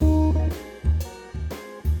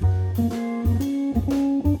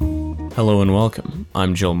Hello and welcome.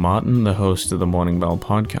 I'm Joel Martin, the host of the Morning Bell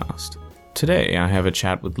podcast. Today I have a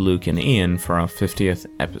chat with Luke and Ian for our 50th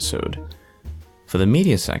episode. For the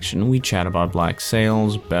media section, we chat about Black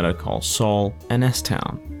Sails, Better Call Saul, and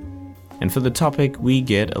S-Town. And for the topic, we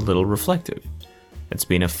get a little reflective. It's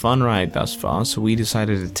been a fun ride thus far, so we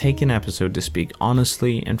decided to take an episode to speak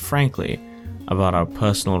honestly and frankly about our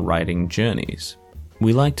personal writing journeys.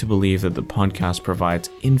 We like to believe that the podcast provides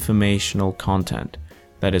informational content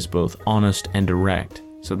that is both honest and direct,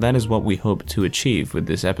 so that is what we hope to achieve with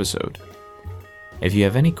this episode. If you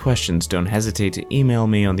have any questions, don't hesitate to email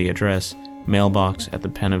me on the address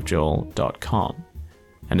mailbox@thepenofjoel.com.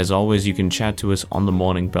 And as always, you can chat to us on the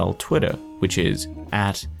Morning Bell Twitter, which is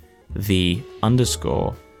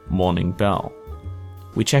 @the_Morning Bell.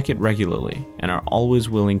 We check it regularly and are always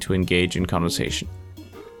willing to engage in conversation.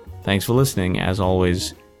 Thanks for listening. As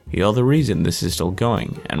always, you're the reason this is still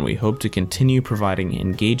going, and we hope to continue providing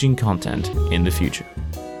engaging content in the future.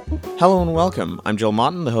 Hello and welcome. I'm Joel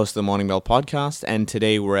Martin, the host of the Morning Bell podcast, and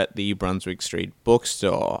today we're at the Brunswick Street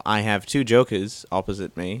bookstore. I have two jokers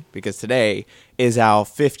opposite me, because today is our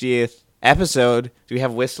 50th episode. Do we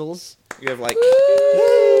have whistles? We have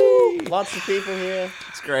lots of people here.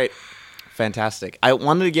 It's great. Fantastic. I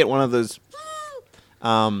wanted to get one of those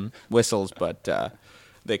whistles, but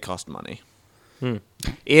they cost money.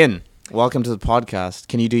 Ian, welcome to the podcast.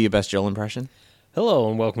 Can you do your best Joel impression? Hello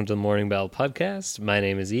and welcome to the Morning Bell podcast. My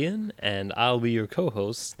name is Ian and I'll be your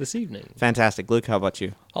co-host this evening. Fantastic. Luke, how about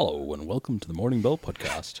you? Hello and welcome to the Morning Bell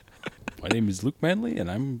podcast. My name is Luke Manley and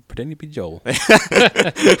I'm pretending to be Joel.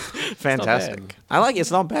 Fantastic. I like it. It's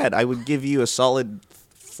not bad. I would give you a solid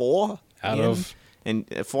 4 Out of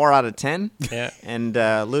 4 out of 10. Yeah. And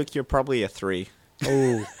Luke, you're probably a 3.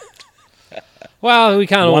 Oh. Well, we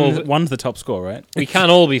can't all one's the top score, right? we can't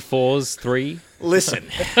all be 4s, 3. Listen,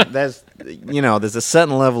 there's a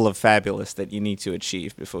certain level of fabulous that you need to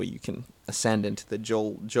achieve before you can ascend into the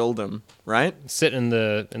Joeldom, right? Sit in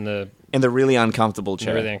the really uncomfortable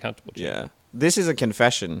chair. really uncomfortable chair. Yeah. This is a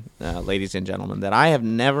confession, ladies and gentlemen, that I have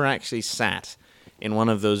never actually sat in one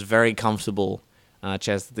of those very comfortable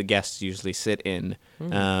chairs that the guests usually sit in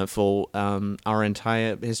for our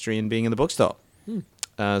entire history in being in the bookstore.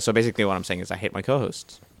 So basically what I'm saying is I hate my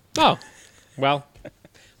co-hosts. Oh. Well,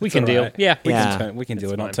 we can deal. Right. Yeah. We can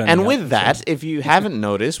do it. Not turning And up, with that, so. if you haven't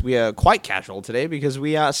noticed, we are quite casual today because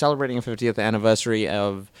we are celebrating a 50th anniversary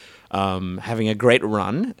of having a great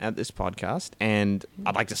run at this podcast. And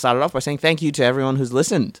I'd like to start it off by saying thank you to everyone who's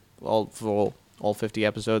listened for all 50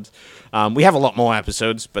 episodes. We have a lot more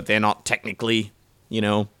episodes, but they're not technically,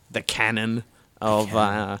 the canon of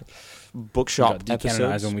bookshop We got decanonized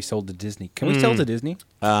episodes. when we sold to Disney. Can we sell to Disney?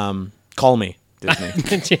 Call me, Disney.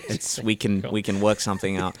 We can work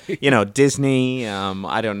something out. Disney.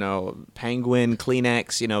 I don't know, Penguin,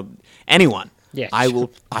 Kleenex. Anyone. Yeah, I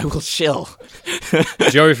will shill.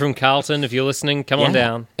 Joey from Carlton, if you're listening, come on Yeah.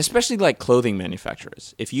 down. Especially like clothing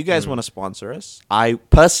manufacturers. If you guys want to sponsor us, I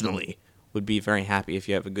personally would be very happy if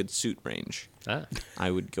you have a good suit range. Ah.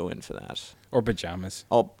 I would go in for that. Or pajamas?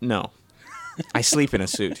 Oh no, I sleep in a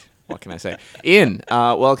suit. What can I say? Ian,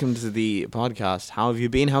 welcome to the podcast. How have you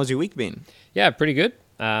been? How's your week been? Yeah, pretty good.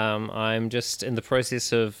 I'm just in the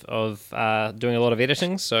process of doing a lot of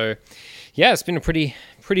editing, so yeah, it's been a pretty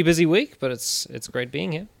busy week, but it's great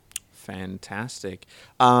being here. Fantastic.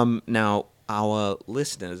 Now, our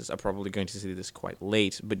listeners are probably going to see this quite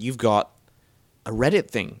late, but you've got a Reddit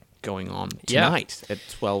thing going on tonight at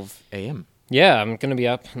 12 a.m. Yeah, I'm going to be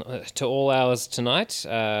up to all hours tonight,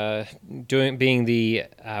 being the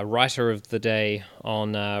writer of the day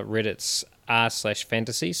on Reddit's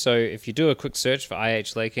r/fantasy. So if you do a quick search for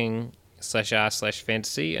IH Laking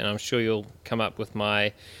 /r/fantasy, and I'm sure you'll come up with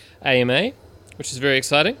my AMA, which is very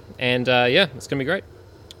exciting. And yeah, it's going to be great.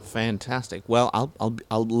 Fantastic. Well,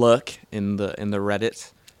 I'll lurk in the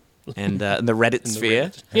Reddit and in the Reddit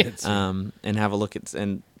sphere, and have a look at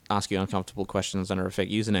and ask you uncomfortable questions under a fake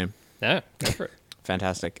username. Yeah, go for it.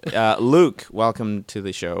 Fantastic. Luke, welcome to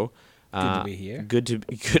the show. Good to be here. Good to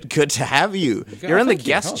have you. You're in the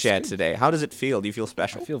guest chat today. How does it feel? Do you feel I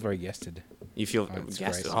special? feel very guested. You feel it's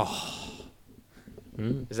guested? great. Oh.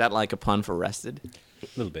 Is that like a pun for rested? A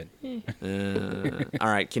little bit. All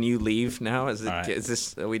right. Can you leave now? All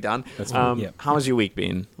right. Are we done? That's fine, yeah. How has your week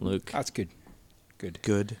been, Luke? That's good. Good.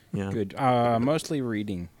 Good. Yeah. Good. Mostly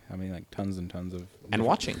reading. I mean, like tons and tons of... And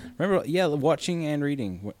watching. Remember, watching and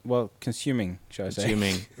reading. Well, consuming, shall I say.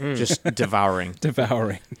 Consuming. Just devouring.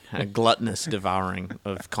 Devouring. A gluttonous devouring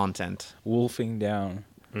of content. Wolfing down.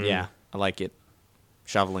 Yeah. I like it.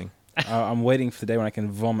 Shoveling. I'm waiting for the day when I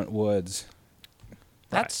can vomit words.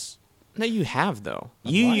 That's... No, you have, though.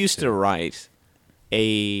 I'd You like used to write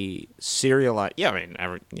a serialized... Yeah, I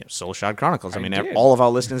mean, Soul Shard Chronicles. I mean, did. all of our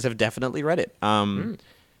listeners have definitely read it. How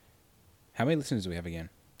many listeners do we have again?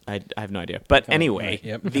 I have no idea. But anyway, right,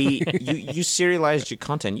 yep. you serialized your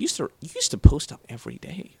content. You used to post up every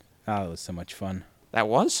day. Oh, it was so much fun. That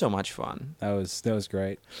was so much fun. That was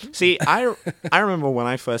great. See, I remember when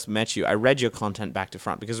I first met you, I read your content back to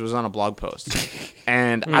front because it was on a blog post.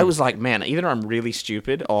 And I was like, man, either I'm really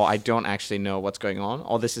stupid or I don't actually know what's going on,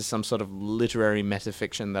 or this is some sort of literary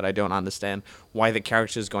metafiction that I don't understand why the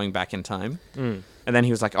character is going back in time. And then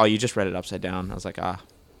he was like, oh, you just read it upside down. I was like,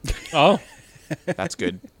 Oh, that's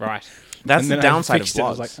good. right. That's And the then I downside of fixed it. I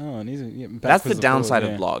was blogs. like, oh, it needs to get That's the backwards and downside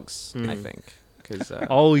forward, of blogs, I think. 'Cause,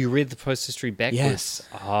 Oh, you read the post history backwards. Yes.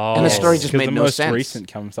 Oh. And the story just 'Cause made the no most sense. recent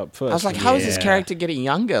comes up first. I was like, how is this Yeah. character getting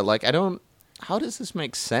younger? Like, how does this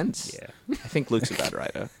make sense? Yeah. I think Luke's a bad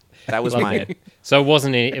writer. That was Like my... it. So it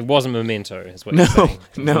wasn't Memento, is what No, you're saying.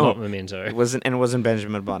 It was no. not Memento. It wasn't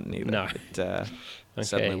Benjamin Button either. No. It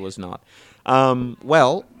certainly was not.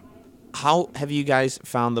 Well, how have you guys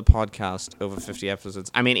found the podcast over 50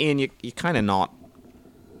 episodes? I mean, Ian, you're kind of not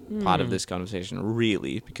part of this conversation,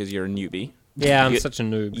 really, because you're a newbie. Yeah, I'm You- such a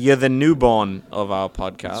noob. You're the newborn of our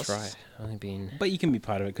podcast. That's right. Only been. But you can be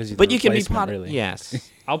part of it because you're But the you can be replacement, part of... really.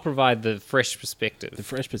 Yes. I'll provide the fresh perspective. The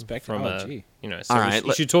fresh perspective. From oh, gee. So All we right,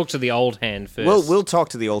 you should talk to the old hand first. We'll talk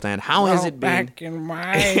to the old hand. How has it been? Back in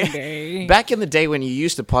my day. Back in the day when you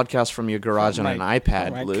used to podcast from your garage on an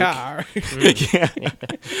iPad, my Luke. car. Yeah.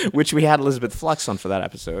 Which we had Elizabeth Flux on for that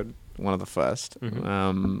episode, one of the first.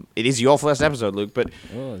 It is your first episode, Luke, but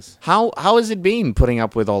It was. how has it been putting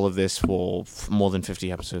up with all of this for more than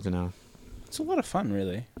 50 episodes now? It's a lot of fun,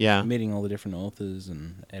 really. Yeah. Meeting all the different authors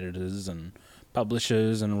and editors and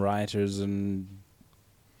publishers and writers and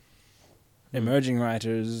emerging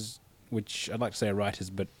writers, which I'd like to say are writers,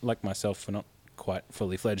 but like myself, we're not quite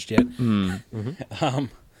fully fledged yet.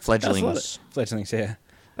 Fledglings. Fledglings, yeah.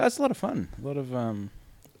 That's a lot of fun. A lot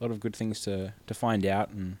of good things to find out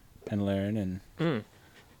and learn and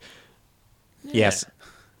Yes.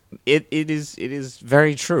 It is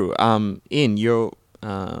very true. Ian, you're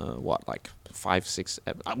like 5, 6...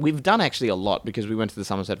 we've done actually a lot because we went to the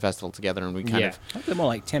Somerset Festival together and we kind of... I think they're more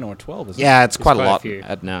like 10 or 12, isn't Yeah, it's quite a quite a lot few.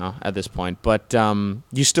 at this point. But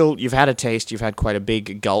you've had a taste. You've had quite a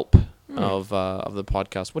big gulp of the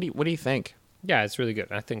podcast. What do you think? Yeah, it's really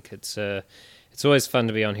good. I think it's always fun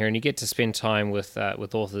to be on here, and you get to spend time with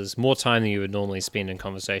authors, more time than you would normally spend in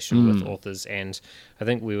conversation with authors. And I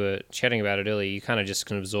think we were chatting about it earlier. You kind of just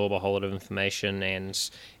can absorb a whole lot of information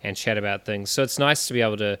and chat about things. So it's nice to be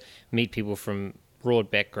able to meet people from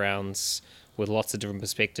broad backgrounds with lots of different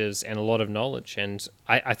perspectives and a lot of knowledge. And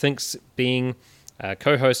I think being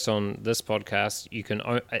co-host on this podcast, you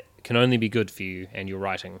can only be good for you and your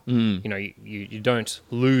writing. You know, you don't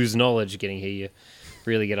lose knowledge getting here. You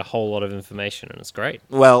really get a whole lot of information, and it's great.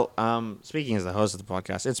 Well, speaking as the host of the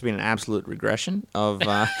podcast, it's been an absolute regression of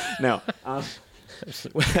no.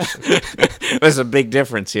 There's a big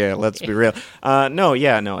difference here. Let's be real.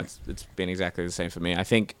 It's been exactly the same for me. I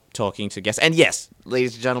think talking to guests, and yes,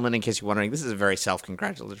 ladies and gentlemen, in case you're wondering, this is a very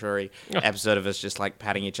self-congratulatory episode of us just like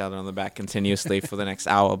patting each other on the back continuously for the next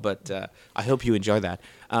hour. But I hope you enjoy that.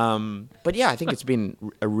 But yeah, I think it's been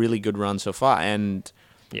a really good run so far, and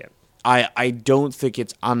Yeah. I don't think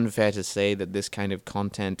it's unfair to say that this kind of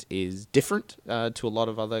content is different to a lot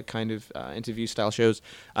of other kind of interview style shows,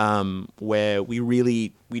 where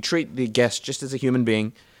we treat the guest just as a human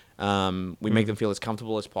being. We make them feel as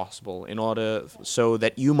comfortable as possible in order so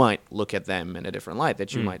that you might look at them in a different light,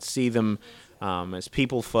 that you might see them as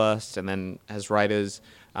people first and then as writers,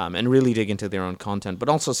 and really dig into their own content, but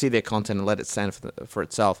also see their content and let it stand for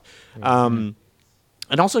itself.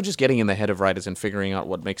 And also just getting in the head of writers and figuring out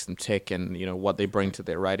what makes them tick and, you know, what they bring to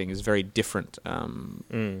their writing is very different. I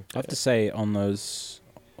have to say in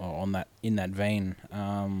that vein,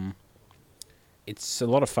 it's a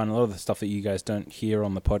lot of fun. A lot of the stuff that you guys don't hear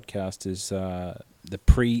on the podcast is the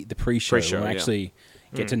pre-show. Pre-show, where we yeah. actually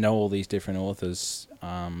get to know all these different authors,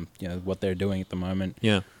 what they're doing at the moment.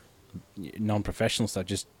 Yeah. Non-professional stuff,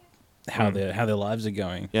 just how their lives are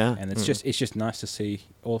going. Yeah. And it's just nice to see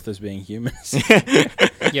authors being humans.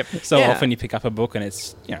 Yep. So Yeah. often you pick up a book and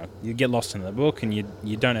it's, you get lost in the book and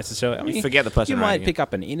you don't necessarily... I mean, You forget the person You might writing it. pick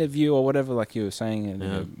up an interview or whatever, like you were saying,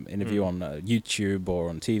 an interview on YouTube or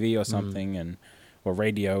on TV or something, or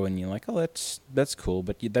radio, and you're like, oh, that's cool,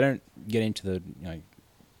 but they don't get into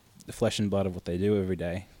the flesh and blood of what they do every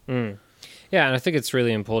day. Yeah, and I think it's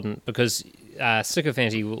really important because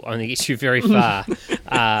sycophancy will only get you very far.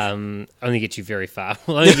 Only get you very far.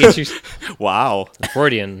 Will only get you Wow.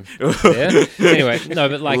 Freudian. Yeah. Anyway, no,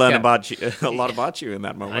 but like Learn about you, a lot about you in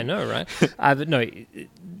that moment. I know, right? But no,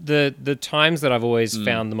 the times that I've always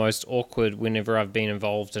found the most awkward whenever I've been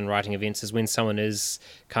involved in writing events is when someone is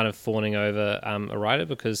kind of fawning over a writer,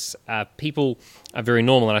 because people are very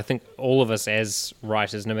normal, and I think all of us as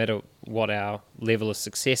writers, no matter what our level of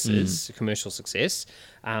success is, commercial success,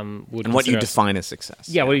 would And what you consider us- define as success.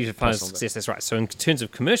 yeah, what do you define as personal success? That's right. So in terms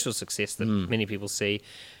of commercial success that many people see,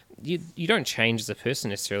 you don't change as a person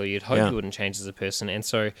necessarily. You'd hope Yeah. you wouldn't change as a person. And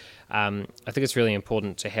so I think it's really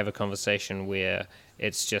important to have a conversation where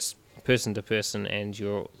it's just person to person and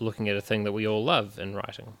you're looking at a thing that we all love in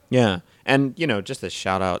writing. Yeah, and just a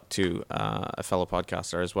shout out to a fellow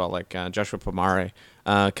podcaster as well, like Joshua Pomare.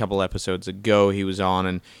 A couple episodes ago, he was on,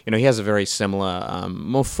 and he has a very similar,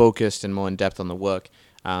 more focused and more in depth on the work.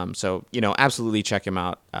 So absolutely check him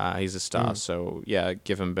out. He's a star. So yeah,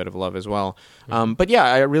 give him a bit of love as well. But yeah,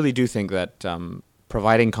 I really do think that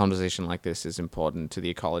providing conversation like this is important to the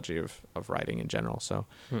ecology of writing in general. So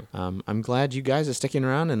I'm glad you guys are sticking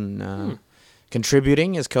around and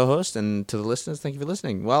contributing as co-host, and to the listeners, thank you for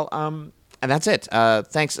listening. Well, and that's it.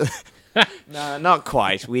 Thanks. No, not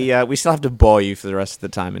quite. We still have to bore you for the rest of the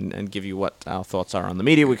time and give you what our thoughts are on the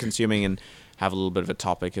media we're consuming, and have a little bit of a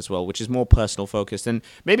topic as well, which is more personal focused. And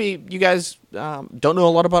maybe you guys don't know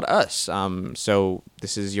a lot about us. So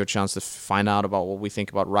this is your chance to find out about what we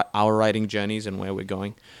think about our writing journeys and where we're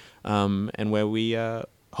going, and where we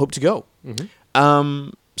hope to go.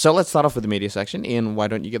 So let's start off with the media section. Ian, why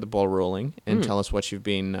don't you get the ball rolling and tell us what you've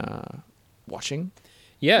been watching?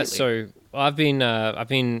 Yeah, lately? so I've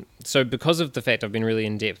been so because of the fact I've been really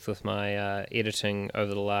in depth with my editing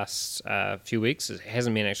over the last few weeks, it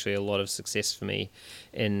hasn't been actually a lot of success for me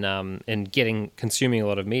in consuming a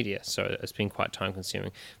lot of media. So it's been quite time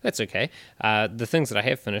consuming. That's okay. The things that I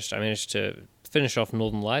have finished, I managed to finish off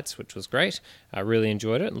Northern Lights, which was great. I really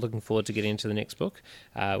enjoyed it. Looking forward to getting into the next book,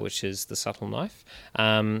 which is The Subtle Knife,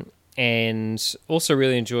 and also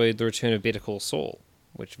really enjoyed the return of Better Call Saul,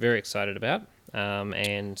 which I'm very excited about.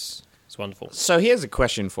 And it's wonderful. So here's a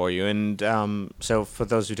question for you, and so for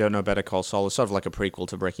those who don't know, Better Call Saul is sort of like a prequel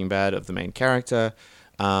to Breaking Bad of the main character.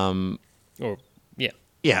 The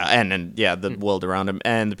world around him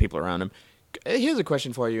and the people around him. Here's a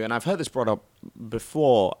question for you, and I've heard this brought up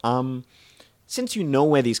before. Since you know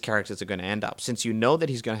where these characters are going to end up, since you know that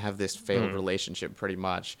he's going to have this failed relationship pretty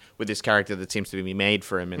much with this character that seems to be made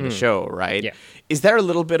for him in the show, right? Yeah. Is there a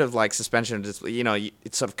little bit of like suspension of disbelief?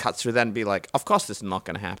 It sort of cuts through that and be like, of course this is not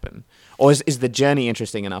going to happen. Or is the journey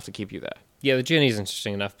interesting enough to keep you there? Yeah, the journey is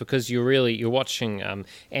interesting enough because you're watching,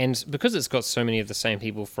 and because it's got so many of the same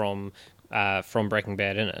people from Breaking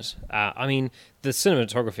Bad in it. I mean, the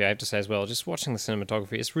cinematography, I have to say as well, just watching the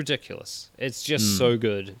cinematography, it's ridiculous. It's just so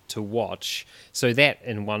good to watch. So that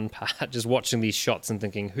in one part, just watching these shots and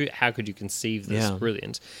thinking, how could you conceive this? Yeah.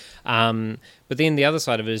 Brilliant. But then the other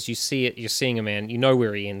side of it is you're seeing a man, you know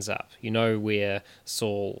where he ends up. You know where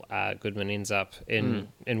Saul Goodman ends up in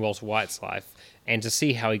Walter White's life. And to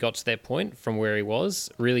see how he got to that point from where he was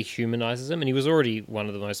really humanizes him. And he was already one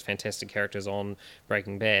of the most fantastic characters on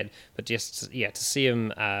Breaking Bad. But just, to see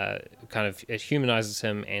him it humanizes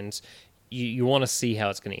him, and you want to see how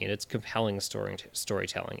it's going to end. It's compelling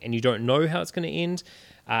storytelling. And you don't know how it's going to end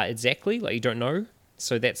exactly. Like, you don't know.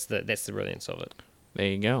 So that's the brilliance of it. There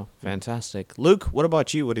you go. Fantastic. Luke, what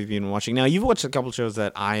about you? What have you been watching? Now, you've watched a couple of shows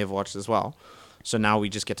that I have watched as well. So now we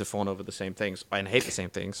just get to fawn over the same things and hate the same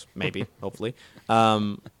things, maybe, hopefully.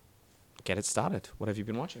 Get it started. What have you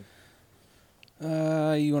been watching?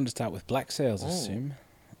 You want to start with Black Sails, I assume.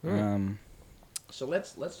 So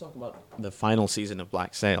let's talk about the final season of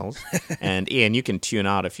Black Sails. And Ian, you can tune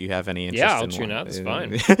out if you have any interest. Yeah, I'll tune out. It's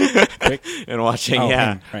fine. In watching,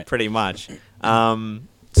 Right. pretty much.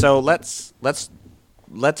 So let's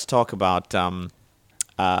talk about.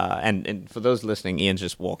 And for those listening, Ian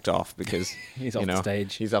just walked off because He's off the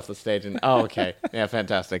stage. He's off the stage, and okay, yeah,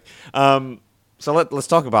 fantastic. So let's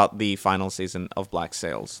talk about the final season of Black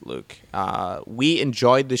Sails, Luke. We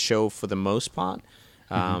enjoyed the show for the most part,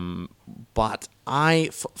 but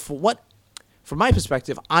from my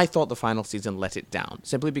perspective, I thought the final season let it down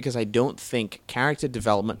simply because I don't think character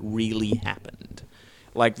development really happened.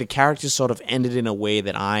 Like, the characters sort of ended in a way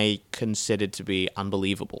that I considered to be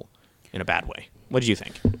unbelievable in a bad way. What did you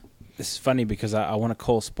think? This is funny because I want to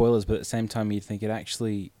call spoilers, but at the same time, you'd think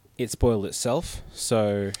it spoiled itself.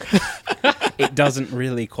 So it doesn't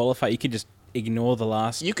really qualify. You could just ignore the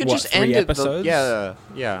last 3 episodes.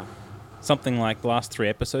 Yeah. Something like the last 3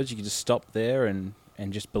 episodes, you could just stop there and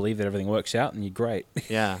just believe that everything works out and you're great.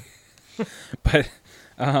 Yeah. But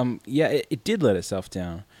yeah, it did let itself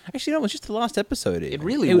down. Actually, no, it was just the last episode. It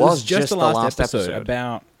really was just the last episode.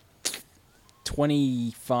 About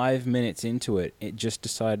 25 minutes into it, it just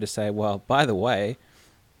decided to say, well, by the way,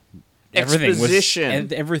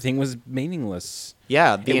 everything was meaningless.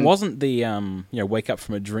 Yeah. It wasn't the wake up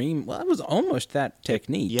from a dream. Well, it was almost that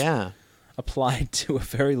technique. Yeah. Applied to a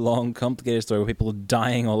very long, complicated story where people are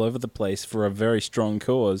dying all over the place for a very strong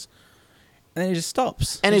cause. And then it just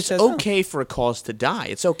stops. And it's okay for a cause to die.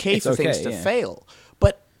 It's okay for things to fail.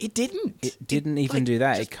 But it didn't. It didn't even do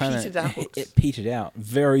that. It kind of it petered out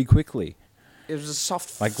very quickly. It was a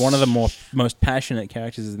soft... Like one of the most passionate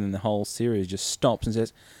characters in the whole series just stops and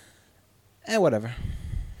says, whatever.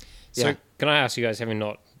 So Yeah. can I ask you guys, having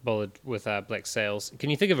not bothered with Black Sails, can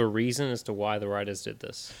you think of a reason as to why the writers did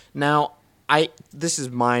this? Now, this is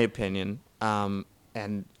my opinion,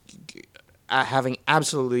 and having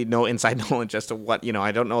absolutely no inside knowledge as to what,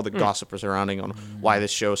 I don't know the gossip surrounding on why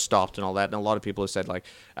this show stopped and all that. And a lot of people have said, like,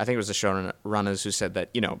 I think it was the showrunners who said that,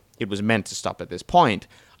 it was meant to stop at this point.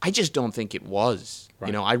 I just don't think it was.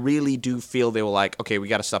 Right. I really do feel they were like, okay, we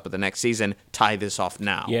got to stop at the next season, tie this off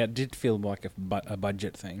now. Yeah, it did feel like a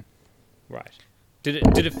budget thing. Right.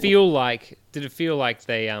 Did it feel like they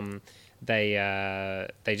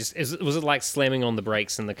just was it like slamming on the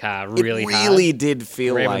brakes in the car really hard? It really did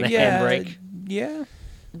feel Ramming like the handbrake. Yeah.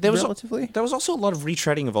 There was relatively. There was also a lot of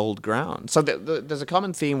retreading of old ground. So there's a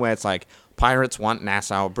common theme where it's like pirates want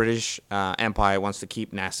Nassau, British Empire wants to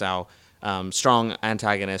keep Nassau, strong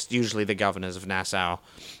antagonist, usually the governors of Nassau,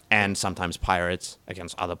 and sometimes pirates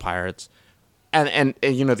against other pirates. And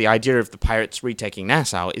the idea of the pirates retaking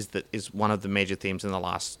Nassau is one of the major themes in the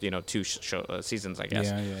last two seasons, I guess.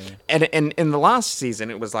 Yeah. And in the last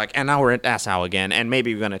season, it was like, and now we're at Nassau again, and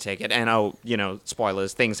maybe we're gonna take it, and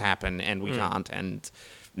spoilers, things happen, and we can't, and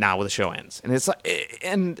now the show ends. And it's like,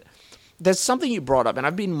 and there's something you brought up, and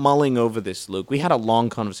I've been mulling over this, Luke. We had a long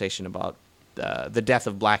conversation about the death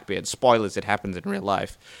of Blackbeard. Spoilers, it happens in real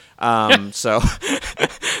life. Blackbeard's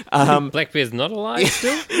not alive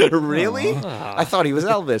still? Really? I thought he was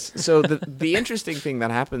Elvis. So the interesting thing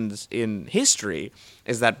that happens in history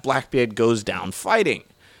is that Blackbeard goes down fighting.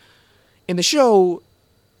 In the show,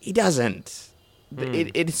 he doesn't.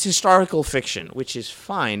 It's historical fiction, which is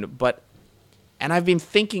fine, and I've been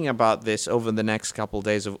thinking about this over the next couple of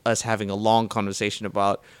days of us having a long conversation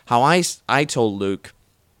about how I told Luke,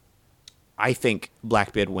 I think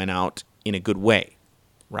Blackbeard went out in a good way,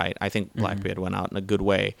 right? I think Blackbeard went out in a good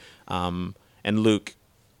way. And Luke,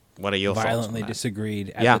 what are your thoughts on that? Violently disagreed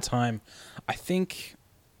at the time. I think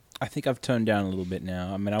I've toned down a little bit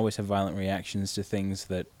now. I mean, I always have violent reactions to things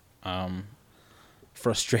that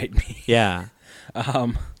frustrate me. Yeah.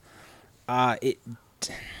 I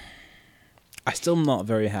still am not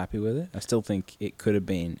very happy with it. I still think it could have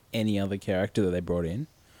been any other character that they brought in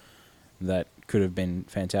that could have been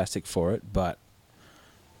fantastic for it, but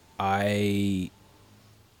it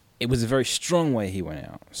was a very strong way he went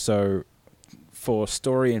out. So for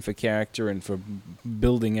story and for character and for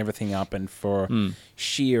building everything up and for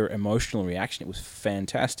sheer emotional reaction, it was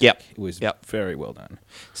fantastic. Yep. It was very well done.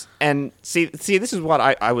 And see, this is what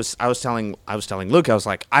I was telling Luke. I was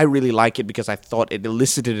like, I really like it because I thought it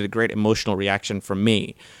elicited a great emotional reaction from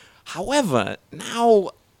me. However,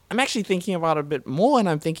 now I'm actually thinking about it a bit more, and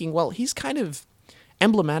I'm thinking, well, he's kind of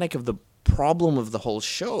emblematic of the problem of the whole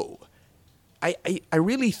show. I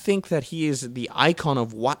really think that he is the icon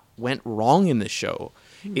of what went wrong in the show,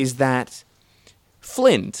 is that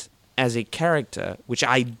Flint, as a character, which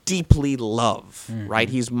I deeply love, right?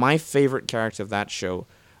 He's my favorite character of that show.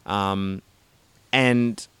 And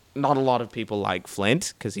not a lot of people like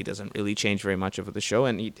Flint, because he doesn't really change very much over the show,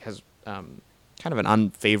 and he has kind of an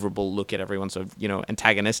unfavorable look at everyone, so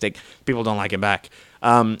antagonistic. People don't like him back,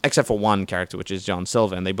 except for one character, which is John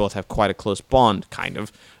Silver, and they both have quite a close bond, kind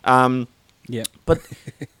of. But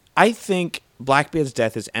I think Blackbeard's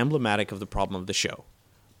death is emblematic of the problem of the show.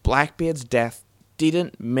 Blackbeard's death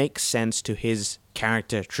didn't make sense to his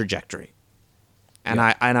character trajectory, and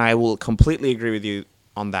I will completely agree with you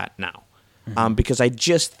on that now, because I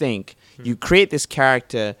just think you create this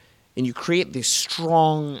character and you create this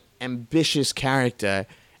strong, ambitious character,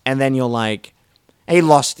 and then you're like, he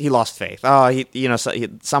lost faith. Oh,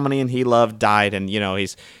 somebody he loved died, and he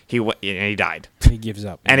died. He gives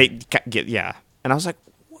up. And and I was like,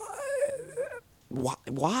 what?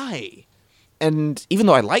 Why? And even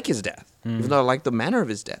though I like his death, even though I like the manner of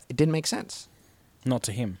his death, it didn't make sense. Not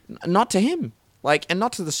to him. Not to him. And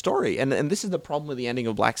not to the story. And this is the problem with the ending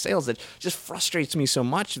of Black Sails that just frustrates me so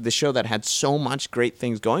much, the show that had so much great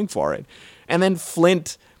things going for it. And then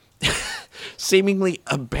Flint seemingly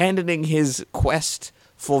abandoning his quest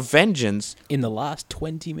for vengeance In the last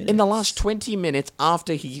 20 minutes. in the last 20 minutes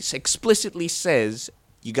after he explicitly says,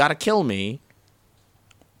 "You gotta kill me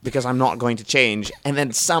because I'm not going to change." And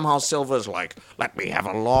then somehow Silver's like, "Let me have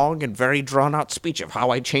a long and very drawn-out speech of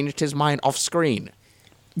how I changed his mind off screen."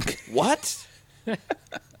 What? I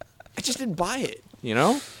just didn't buy it, you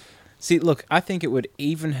know? See, look, I think it would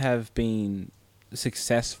even have been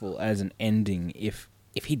successful as an ending if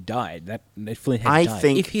he died. That Flint had I died.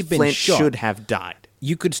 think if he'd been Flint shot, should have died.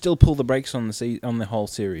 you could still pull the brakes on the whole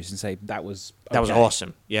series and say that was okay.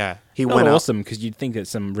 Awesome. Yeah. He Not went out. awesome because you'd think that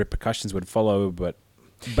some repercussions would follow, but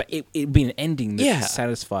it'd be an ending that Yeah.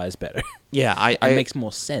 satisfies better. Yeah, It makes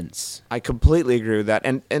more sense. I completely agree with that.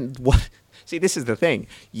 And what? See, this is the thing.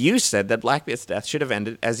 You said that Blackbeard's death should have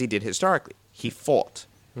ended as he did historically. He fought.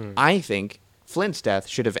 I think Flint's death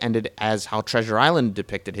should have ended as how Treasure Island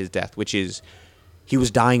depicted his death, which is he was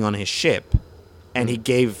dying on his ship, and he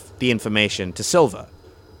gave the information to Silver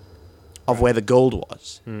of where the gold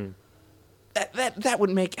was. That would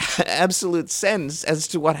make absolute sense as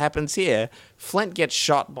to what happens here. Flint gets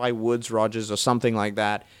shot by Woods Rogers or something like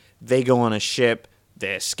that. They go on a ship.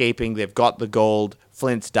 They're escaping. They've got the gold.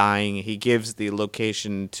 Flint's dying. He gives the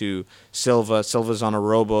location to Silver. Silver's on a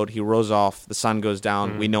rowboat. He rows off. The sun goes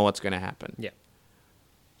down. We know what's going to happen. Yeah.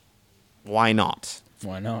 Why not?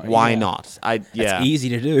 Why not? Why Yeah. not? It's easy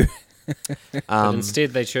to do. But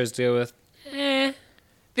instead, they chose to go with, And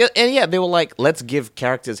yeah, they were like, let's give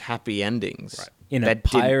characters happy endings. Right. In a That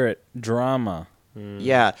didn't- pirate drama.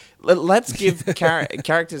 Yeah. Let's give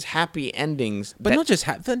characters happy endings. But that- not just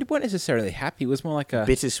happy. They weren't necessarily happy. It was more like a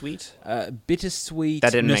bittersweet. bittersweet,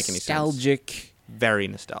 That didn't make any sense. nostalgic. Very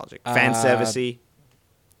nostalgic. Fan servicey.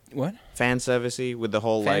 What? Fan servicey with the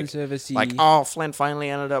whole Fan like, servicey. like, oh, Flint finally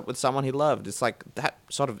ended up with someone he loved. It's like that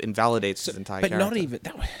sort of invalidates his entire But character. not even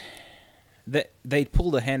that. They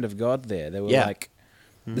pulled a hand of God there. They were Yeah. like,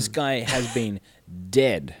 this guy has been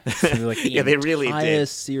dead for like the Yeah, they really entire did.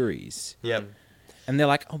 series. Yep. And they're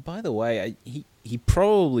like, oh, by the way, he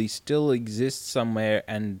probably still exists somewhere,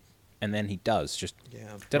 and then he does. Just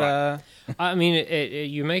Yeah. ta-da. I mean,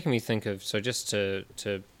 you're making me think of, so just to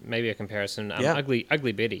maybe a comparison, Yeah.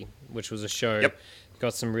 Ugly Betty, which was a show, Yep.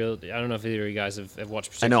 got some real, I don't know if either of you guys have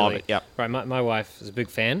watched I know particularly. of it, yeah. Right, my wife is a big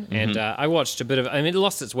fan, and I watched a bit of, I mean, it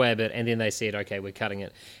lost its way a bit, and then they said, okay, we're cutting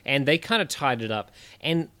it. And they kind of tied it up.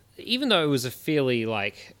 And even though it was a fairly,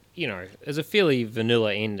 like, you know, it was a fairly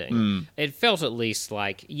vanilla ending, it felt at least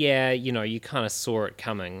like, yeah, you know, you kind of saw it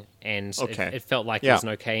coming, and Okay. it felt like it Yeah. was an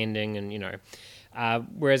okay ending, and, you know.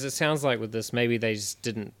 Whereas it sounds like with this, maybe they just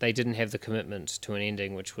didn't have the commitment to an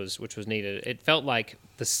ending which was needed. It felt like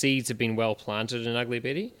the seeds had been well planted in Ugly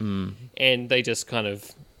Betty, and they just kind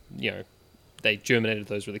of, you know, they germinated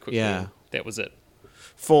those really quickly. Yeah. And that was it.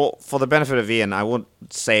 For the benefit of Ian, I won't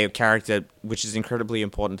say a character which is incredibly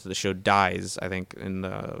important to the show dies. I think in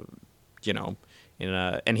the, you know,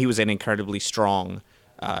 and he was an incredibly strong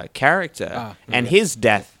character, and his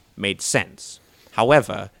death made sense.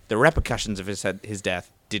 However, the repercussions of his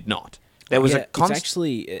death did not. There was a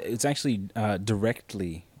it's actually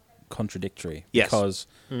directly contradictory. Yes. Because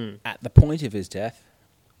at the point of his death,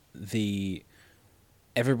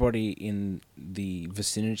 everybody in the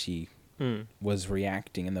vicinity was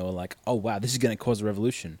reacting, and they were like, "Oh wow, this is going to cause a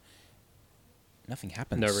revolution." Nothing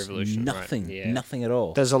happens. No revolution, right. Nothing. Yeah. Nothing at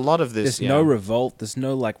all. There's a lot of this. There's no revolt. There's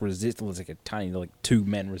no like resistance. There's like a tiny like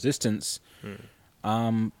 2-man resistance.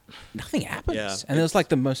 Nothing happens. Yeah. And it was like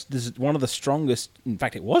this is one of the strongest. In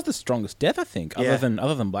fact, it was the strongest death, I think, Yeah.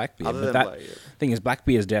 other than Blackbeard. Other But than that thing is,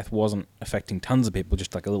 Blackbeard's death wasn't affecting tons of people,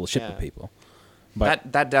 just like a little ship of Yeah. people.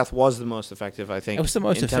 But that death was the most effective, I think. it was the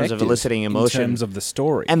most in effective terms of eliciting emotion, in terms of the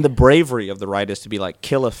story. and the bravery of the writers to be like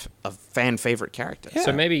kill a fan favorite character. Yeah.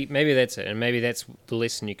 So maybe that's it, and maybe that's the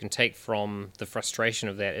lesson you can take from the frustration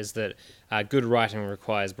of that is that good writing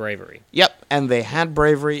requires bravery. Yep, and they had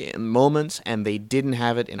bravery in moments, and they didn't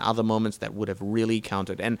have it in other moments that would have really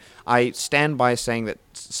counted. And I stand by saying that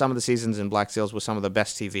some of the seasons in Black Sails were some of the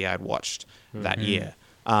best TV I'd watched that year.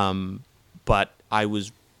 But I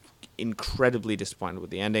was incredidly disappointed with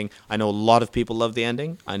the ending. I know a lot of people love the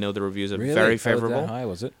ending. I know the reviews are Really? very That was that favorable. high,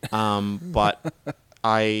 was it? But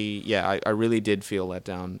I really did feel let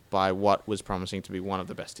down by what was promising to be one of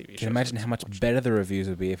the best TV shows. Can you imagine how much better the reviews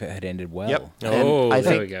would be if it had ended well? Yep. Oh, And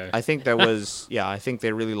there we go. I think there was, I think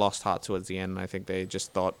they really lost heart towards the end. I think they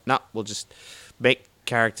just thought, we'll just make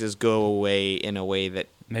characters go away in a way that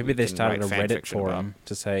Maybe we they can started a write fan Reddit fiction about. forum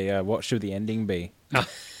to say, what should the ending be?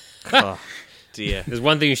 Oh, dear. There's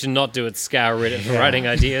one thing you should not do: it's scour Reddit for writing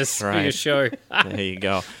ideas for your Right. show. There you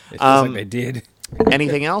go. It feels like they did.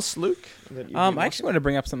 Anything else, Luke? that you've been I watching? actually want to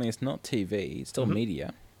bring up something that's not TV. It's still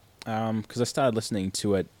media. because I started listening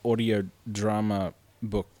to an audio drama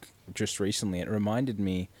book just recently. It reminded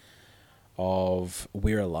me of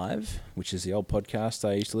We're Alive, which is the old podcast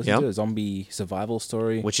I used to listen to, a zombie survival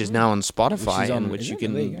story. Which is now on Spotify, and which you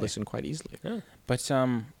can you listen quite easily. Yeah. But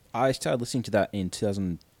I started listening to that in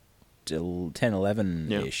 2010,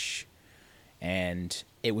 11-ish, and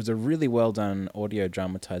it was a really well done audio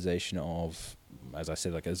dramatization of, as I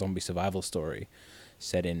said, like a zombie survival story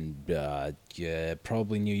set in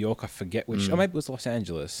probably New York. I forget which, or maybe it was Los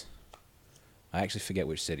Angeles. I actually forget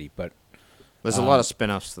which city, but There's a lot of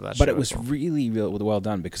spin-offs to that show. But it was really well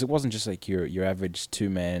done, because it wasn't just like your average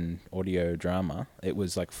 2-man audio drama. It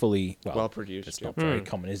was like fully well produced. It's not very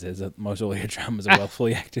common, is it? Most audio dramas are well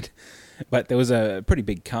fully acted, but there was a pretty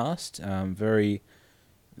big cast. Very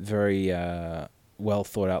well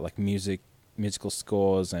thought out, like musical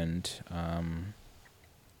scores and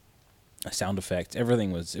sound effects.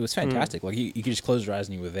 Everything was fantastic. Like you could just close your eyes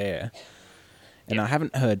and you were there. And I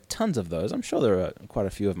haven't heard tons of those. I'm sure there are quite a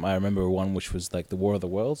few of them. I remember one which was like the War of the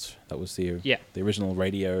Worlds. That was the original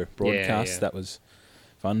radio broadcast. Yeah. That was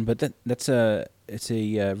fun. But it's a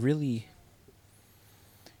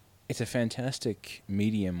fantastic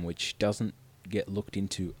medium which doesn't get looked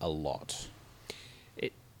into a lot.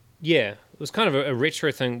 It was kind of a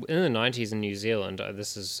retro thing in the 90s in New Zealand.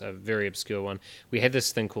 This is a very obscure one. We had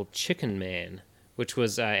this thing called Chicken Man, which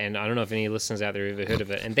was, and I don't know if any listeners out there have ever heard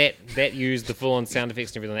of it, and that used the full-on sound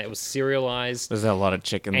effects and everything. That was serialized. There's a lot of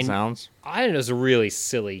chicken sounds. I don't know, it was a really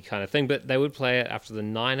silly kind of thing, but they would play it after the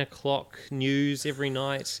 9 o'clock news every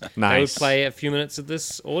night. Nice. They would play a few minutes of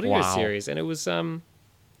this audio series, and it was kind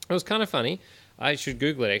of funny. I should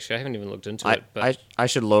Google it, actually. I haven't even looked into it. But I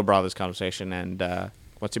should lowbrow this conversation, and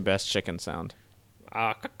what's your best chicken sound?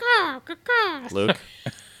 Luke?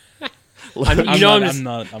 I'm just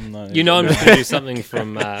not. You know I'm just going to do something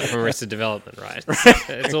from Arrested Development, right?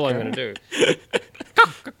 That's all I'm going to do.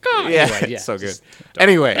 Anyway, so good.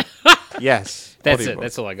 Anyway, yes. That's it.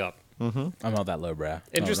 That's all I got. I'm not that lowbrow.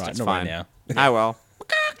 Interesting. Not right now. Well.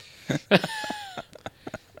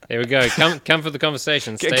 There we go. Come for the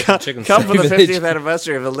conversation. Stay for chicken Come sounds. for the 50th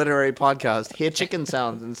anniversary of the literary podcast. Hear chicken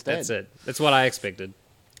sounds instead. That's it. That's what I expected.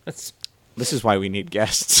 This is why we need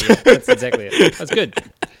guests. That's exactly it. That's good.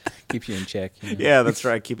 Keep you in check. You know? Yeah, that's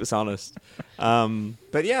right. Keep us honest.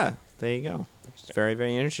 But yeah, there you go. It's very,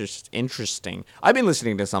 very interesting. I've been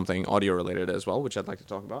listening to something audio related as well, which I'd like to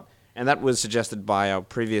talk about. And that was suggested by our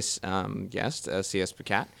previous guest, C.S.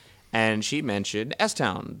 Pacat. And she mentioned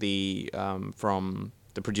S-Town, from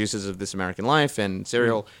the producers of This American Life and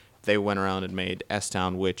Serial. They went around and made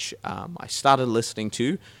S-Town, which I started listening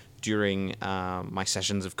to during my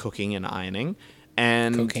sessions of cooking and ironing.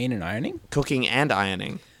 And cocaine and ironing? Cooking and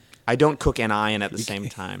ironing. I don't cook and iron at the same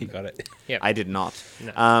time. You got it. Yep. I did not.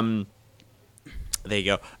 No. There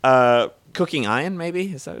you go. Cooking iron,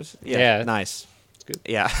 maybe? Is that? Yeah. Nice. It's good.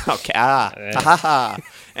 Yeah. Okay.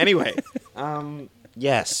 Anyway.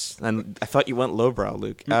 Yes. And I thought you went lowbrow,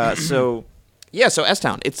 Luke. So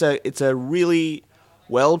S-Town. It's a really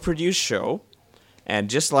well-produced show. And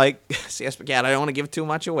just like C.S. Pacat, I don't want to give too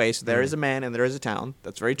much away. So there is a man and there is a town.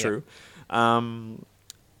 That's very true.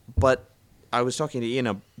 But I was talking to Ian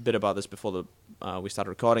a bit about this before we started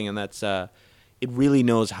recording, and that's it really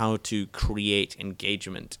knows how to create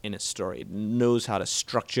engagement in a story. It knows how to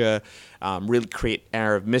structure, really create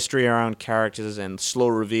air of mystery around characters and slow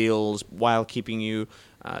reveals while keeping you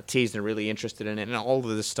teased and really interested in it. And all of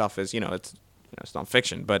this stuff is, it's not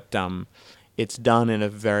fiction, but it's done in a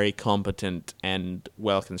very competent and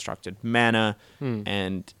well-constructed manner,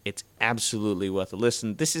 and it's absolutely worth a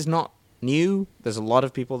listen. This is not new. There's a lot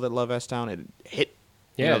of people that love S-Town. It hit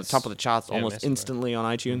the top of the charts almost instantly on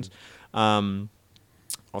iTunes.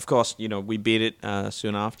 Of course, we beat it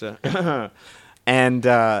soon after. And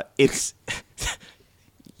it's,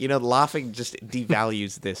 laughing just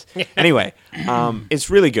devalues this. Anyway, it's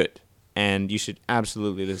really good. And you should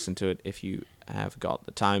absolutely listen to it if you have got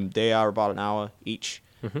the time. They are about an hour each.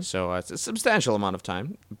 So it's a substantial amount of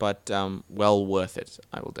time, but well worth it,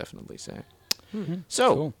 I will definitely say.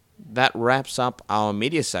 So... Cool. That wraps up our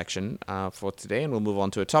media section for today, and we'll move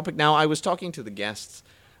on to a topic. Now, I was talking to the guests,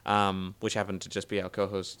 which happened to just be our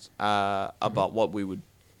co-hosts, about what we would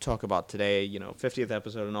talk about today, 50th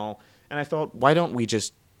episode and all. And I thought, why don't we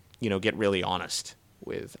just, get really honest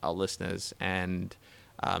with our listeners and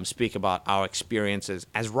speak about our experiences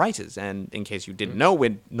as writers. And in case you didn't know,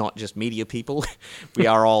 we're not just media people. We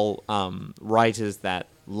are all writers that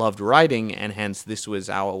loved writing, and hence this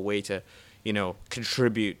was our way to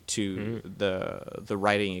contribute to the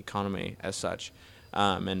writing economy as such,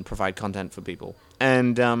 and provide content for people.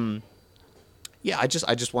 And I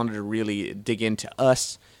just wanted to really dig into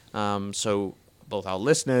us, so both our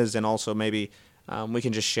listeners and also maybe we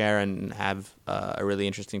can just share and have a really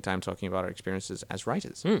interesting time talking about our experiences as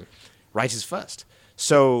writers. Writers first.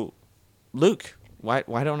 So, Luke, why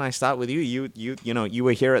don't I start with you? You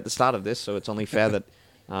were here at the start of this, so it's only fair that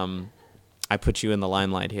I put you in the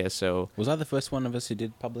limelight here. So, Was I the first one of us who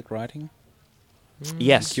did public writing?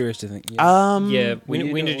 yes. Curious to think. Yeah.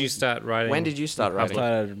 When did you start writing? When did you start I writing?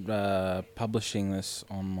 started publishing this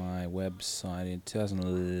on my website in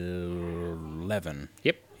 2011.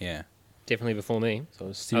 Yep. Yeah. Definitely before me. So I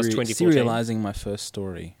was, 2014. serializing my first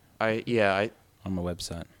story I on my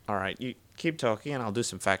website. All right, you keep talking, and I'll do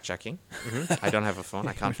some fact checking. I don't have a phone;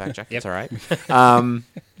 I can't fact check. Yep. It's all right.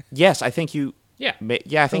 Yes, I think you. Yeah. I think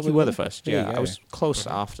you Probably were the were. first. There you Yeah, I go. was close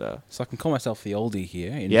after. So I can call myself the oldie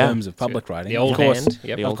here in Yeah. terms of public writing. The old of course, hand.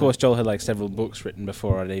 Yep. The of old course, Joel had like several books written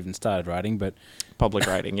before I'd even started writing, but Public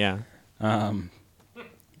writing, yeah. no.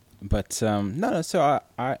 So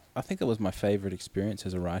I think it was my favorite experience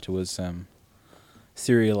as a writer was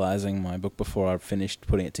serializing my book before I finished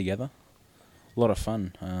putting it together. A lot of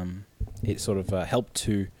fun. It sort of helped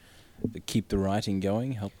to keep the writing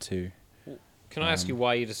going. Helped to. Can I ask you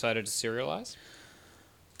why you decided to serialize?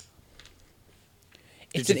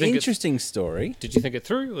 It's you an think interesting story. Did you think it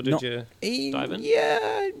through, or did Not- you dive in?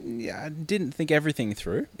 Yeah, I didn't think everything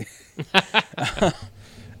through.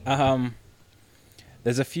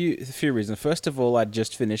 There's a few reasons. First of all, I'd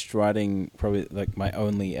just finished writing probably like my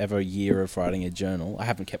only ever year of writing a journal. I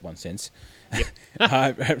haven't kept one since.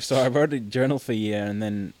 So I wrote a journal for a year, and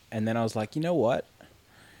then I was like, you know what?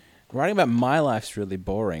 Writing about my life's really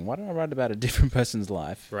boring. Why don't I write about a different person's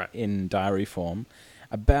life Right. in diary form?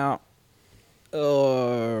 About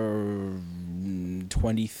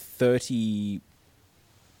 2030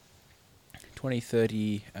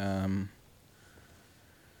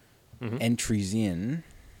 entries in,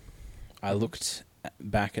 I looked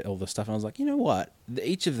back at all the stuff and I was like, you know what?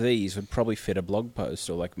 Each of these would probably fit a blog post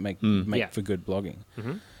or like make Yeah. for good blogging.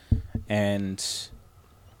 Mhm. And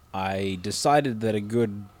I decided that a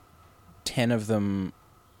good 10 of them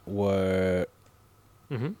were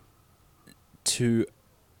Mhm. to,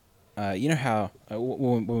 you know how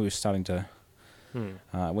when we were starting to,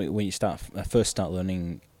 when you first start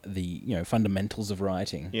learning the fundamentals of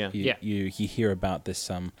writing, Yeah. you hear about this.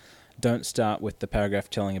 Don't start with the paragraph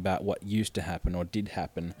telling about what used to happen or did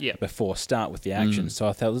happen Yeah. before start with the action. So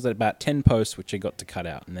I thought it was about 10 posts which I got to cut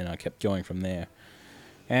out, and then I kept going from there.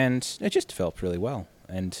 And it just developed really well.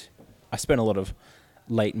 And I spent a lot of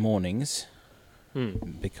late mornings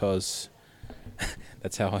because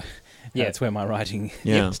that's how that's where my writing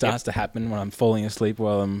Yeah. starts to happen, when I'm falling asleep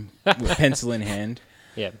while I'm with pencil in hand.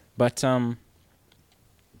 Yeah. But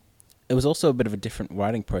it was also a bit of a different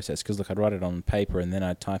writing process because, look, I'd write it on paper and then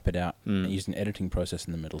I'd type it out and use an editing process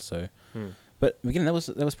in the middle. So, but again, that was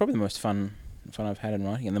probably the most fun I've had in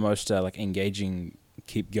writing and the most like engaging,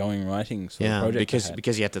 keep going writing sort of project.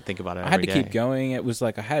 because you had to think about it. I had to every day. keep going. It was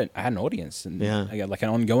like I had an audience and I got like an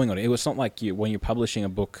ongoing audience. It was not like when you're publishing a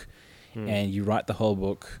book and you write the whole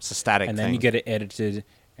book. It's a static and thing. then you get it edited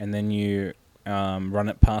and then you run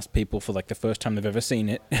it past people for like the first time they've ever seen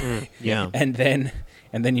it. Yeah. and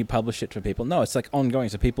then you publish it for people. No, it's like ongoing.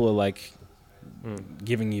 So people are like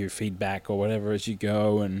giving you feedback or whatever as you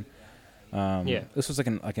go. And this was like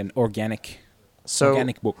an organic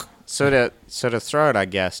book. So to throw it, I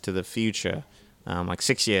guess, to the future, like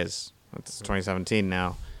 6 years. It's 2017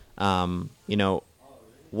 now.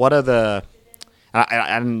 What are the?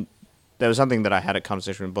 And there was something that I had a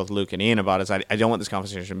conversation with both Luke and Ian about. Is I don't want this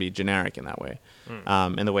conversation to be generic in that way,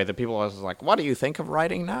 in the way that people are like, "What do you think of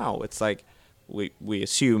writing now?" It's like we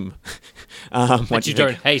assume That you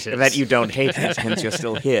don't hate it. That you don't hate it, hence you're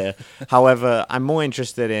still here. However, I'm more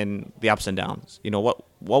interested in the ups and downs. What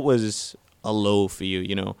was a low for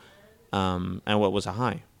you? And what was a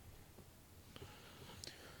high?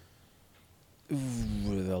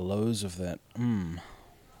 Ooh, the lows of that. I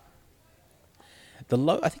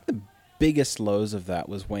think the biggest lows of that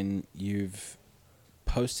was when you've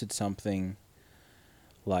posted something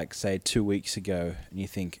like, say, 2 weeks ago, and you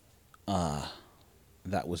think,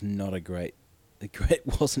 that was not it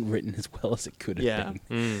wasn't written as well as it could have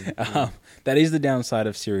been. That is the downside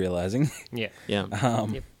of serializing. Yeah. Yeah.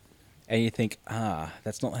 And you think,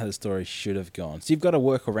 that's not how the story should have gone. So you've got to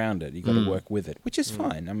work around it. You've got to work with it, which is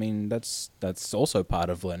fine. I mean, that's also part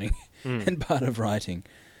of learning and part of writing.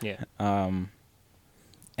 Yeah.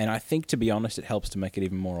 And I think, to be honest, it helps to make it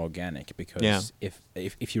even more organic because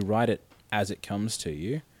if you write it as it comes to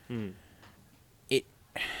you,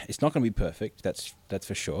 it's not going to be perfect. That's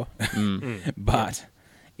for sure. But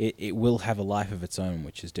it will have a life of its own,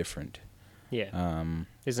 which is different. Yeah.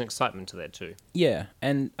 There's an excitement to that too. Yeah,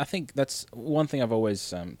 and I think that's one thing I've always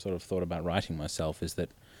sort of thought about writing myself is that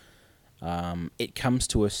it comes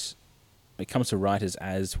to writers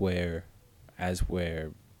as we're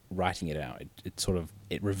writing it out.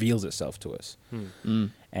 It reveals itself to us.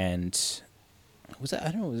 And was that,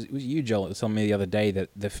 I don't know, it was you, Joel, that told me the other day that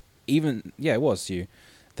it was you.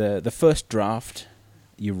 The first draft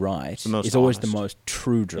you write is always the most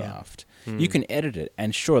true draft. Yeah. You can edit it,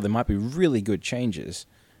 and sure, there might be really good changes,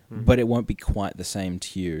 but it won't be quite the same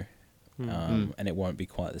to you, and it won't be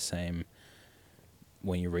quite the same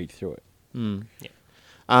when you read through it.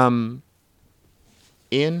 Yeah.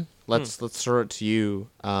 Ian, let's throw it to you.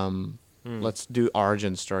 Let's do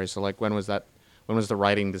origin story. So, like, when was the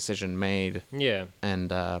writing decision made? Yeah.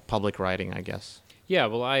 And public writing, I guess. Yeah,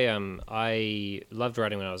 well, I loved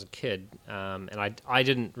writing when I was a kid, and I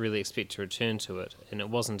didn't really expect to return to it, and it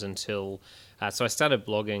wasn't until so I started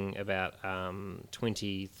blogging about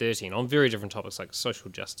 2013 on very different topics like social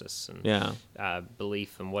justice and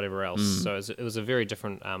belief and whatever else. So it was a very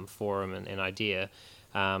different forum and idea,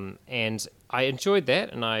 and I enjoyed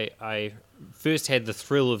that, and I first had the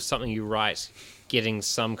thrill of something you write getting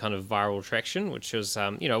some kind of viral traction, which was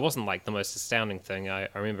it wasn't like the most astounding thing. I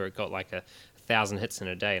remember it got like 1,000 hits in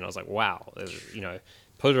a day, and I was like, wow,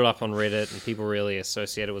 put it up on Reddit, and people really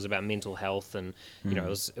associated it was about mental health, and it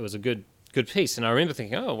was a good piece. And I remember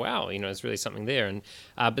thinking, oh wow, there's really something there. And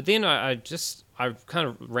but then I kind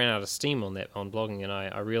of ran out of steam on blogging, and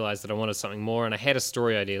I realized that I wanted something more, and I had a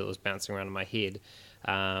story idea that was bouncing around in my head.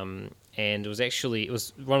 And it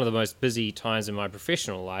was one of the most busy times in my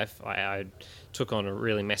professional life. I took on a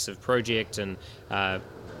really massive project, and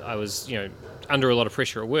I was under a lot of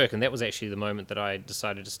pressure at work, and that was actually the moment that I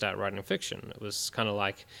decided to start writing fiction. It was kind of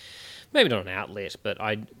like, maybe not an outlet, but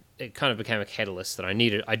it kind of became a catalyst that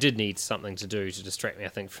I did need something to do to distract me, I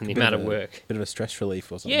think, from the amount of work. Bit of a stress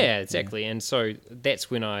relief or something. Yeah, exactly. And so that's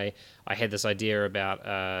when I had this idea about,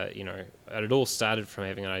 it all started from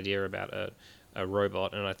having an idea about a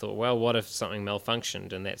robot, and I thought, well, what if something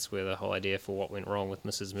malfunctioned? And that's where the whole idea for what went wrong with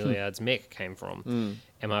Mrs. Milliard's mech came from.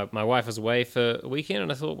 And my wife was away for a weekend,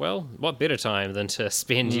 and I thought, well, what better time than to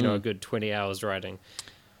spend a good 20 hours writing.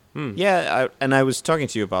 Yeah, and I was talking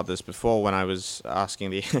to you about this before when I was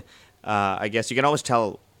asking the I guess you can always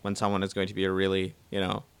tell when someone is going to be a really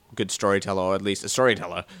good storyteller, or at least a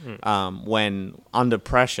storyteller, when under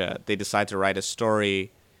pressure they decide to write a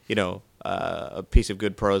story, a piece of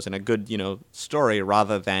good prose and a good, story,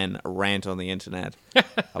 rather than a rant on the internet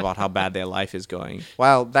about how bad their life is going.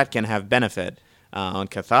 While that can have benefit on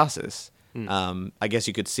catharsis, I guess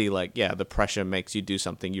you could see, the pressure makes you do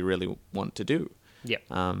something you really want to do. Yeah.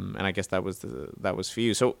 And I guess that was for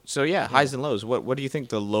you. So yeah, highs and lows. What do you think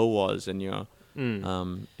the low was in your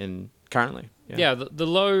in currently? Yeah, the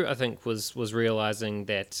low, I think, was realizing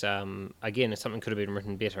that again, something could have been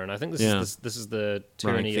written better, and I think this is the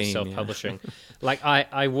tyranny of self-publishing. Like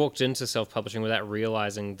I walked into self-publishing without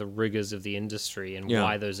realizing the rigors of the industry and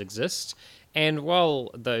why those exist. And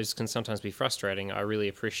while those can sometimes be frustrating, I really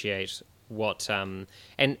appreciate what and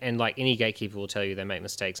like any gatekeeper will tell you, they make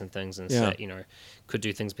mistakes and things, and say, could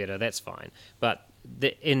do things better. That's fine, but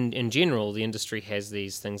in general, the industry has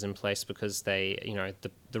these things in place because they,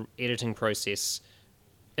 the editing process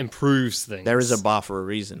improves things. There is a bar for a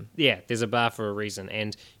reason. Yeah, there's a bar for a reason,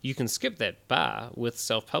 and you can skip that bar with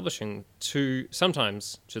self-publishing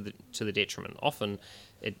sometimes to the detriment. Often,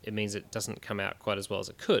 it means it doesn't come out quite as well as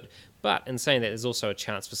it could. But in saying that, there's also a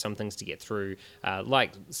chance for some things to get through,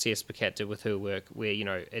 like C.S. Pacat did with her work, where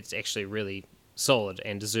it's actually really solid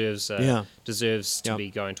and deserves to be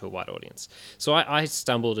going to a wide audience. So I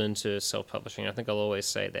stumbled into self-publishing. I think I'll always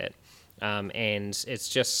say that. And it's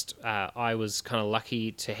just I was kind of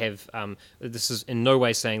lucky to have. This is in no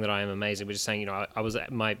way saying that I am amazing, but just saying I was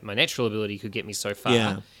my natural ability could get me so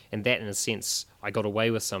far, and that in a sense I got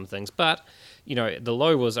away with some things. But the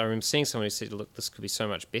low was I remember seeing someone who said, "Look, this could be so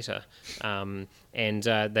much better," and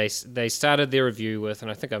they started their review with,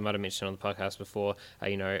 and I think I might have mentioned on the podcast before,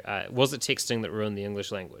 was it texting that ruined the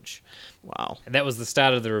English language? Wow, and that was the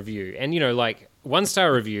start of the review, and like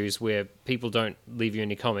 1-star reviews where people don't leave you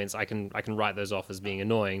any comments, I can write those off as being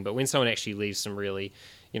annoying. But when someone actually leaves some really,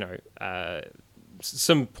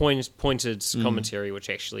 some pointed commentary which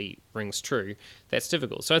actually rings true, that's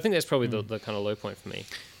difficult. So I think that's probably the kind of low point for me.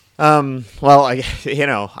 Well,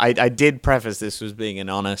 I did preface this as being an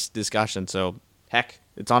honest discussion, so heck,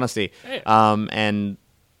 it's honesty. Yeah. And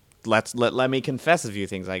let me confess a few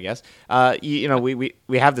things, I guess. We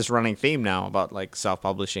have this running theme now about like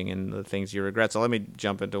self-publishing and the things you regret. So let me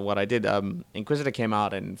jump into what I did. Inquisitor came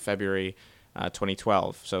out in February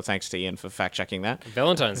 2012. So thanks to Ian for fact-checking that.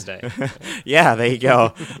 Valentine's Day. Yeah, there you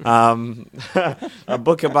go. A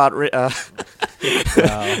book about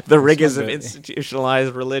the rigors of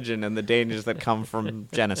institutionalized religion and the dangers that come from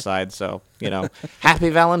genocide. So, happy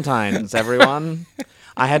Valentine's, everyone.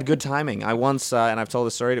 I had good timing. I once, and I've told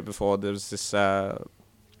the story before, there was this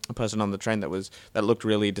person on the train that looked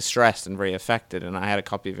really distressed and very affected, and I had a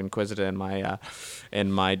copy of Inquisitor in my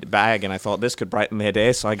bag, and I thought this could brighten their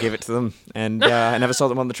day, so I gave it to them, and I never saw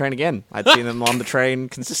them on the train again. I'd seen them on the train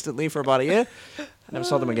consistently for about a year. I never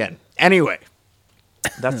saw them again. Anyway,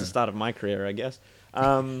 that's the start of my career, I guess.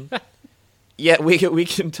 Yeah, we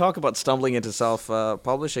can talk about stumbling into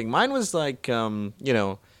self-publishing. Mine was like,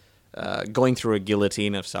 going through a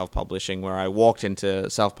guillotine of self-publishing, where I walked into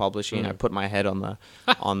self-publishing. I put my head on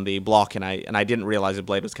the block, and I didn't realize a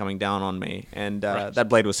blade was coming down on me, and that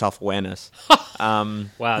blade was self-awareness.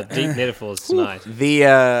 Wow, deep metaphors tonight.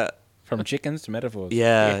 From chickens to metaphors.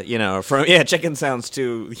 Yeah, chicken sounds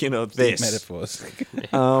to this Deep metaphors.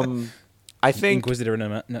 I think Inquisitor in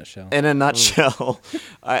a nutshell. In a nutshell,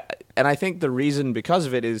 I think the reason because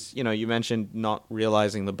of it is, you mentioned not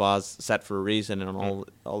realizing the bar's set for a reason and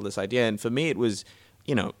all this idea, and for me it was,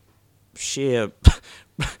 sheer,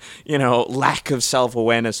 lack of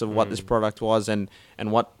self-awareness of what this product was and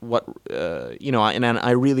what and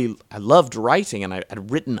I loved writing, and I'd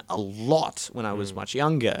written a lot when I was much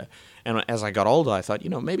younger, and as I got older I thought,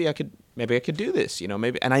 maybe I could do this,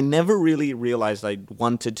 and I never really realized I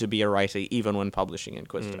wanted to be a writer even when publishing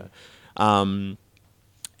Inquisitor. And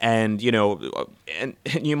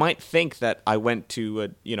you might think that I went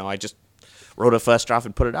to I just wrote a first draft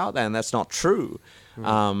and put it out there, and that's not true.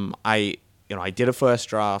 I did a first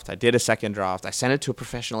draft, I did a second draft, I sent it to a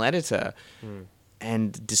professional editor,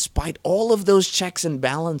 and despite all of those checks and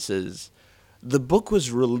balances, the book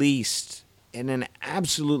was released in an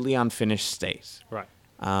absolutely unfinished state. Right.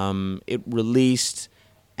 It released,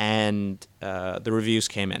 and the reviews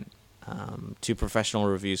came in. 2 professional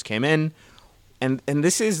reviews came in, and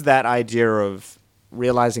this is that idea of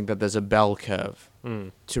realizing that there's a bell curve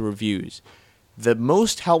to reviews. The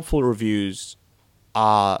most helpful reviews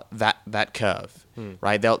are that curve,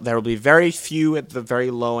 right? There will be very few at the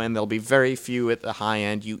very low end. There'll be very few at the high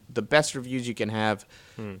end. The best reviews you can have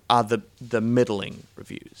are the middling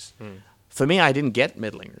reviews. For me, I didn't get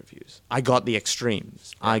middling reviews. I got the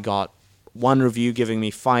extremes. I got one review giving me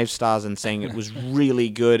 5 stars and saying it was really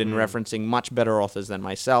good and referencing much better authors than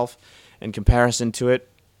myself in comparison to it.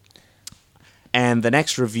 And the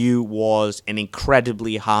next review was an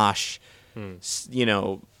incredibly harsh,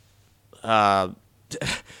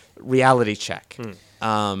 reality check.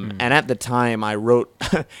 And at the time I wrote,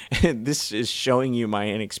 this is showing you my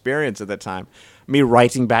inexperience at the time, me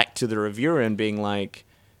writing back to the reviewer and being like,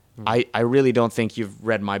 I really don't think you've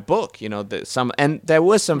read my book. And there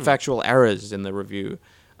were some factual errors in the review.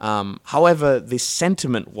 However, the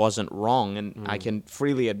sentiment wasn't wrong, and I can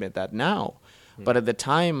freely admit that now. But at the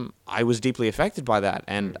time, I was deeply affected by that,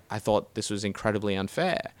 and I thought this was incredibly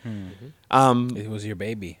unfair. It was your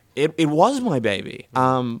baby. It was my baby.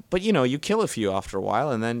 But, you kill a few after a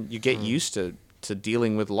while, and then you get used to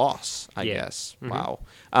dealing with loss, I guess. Wow.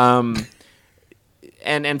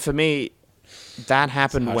 And for me, that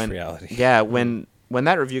happened when reality. when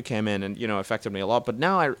that review came in and affected me a lot. But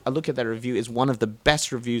now I look at that review as one of the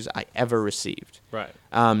best reviews I ever received. Right.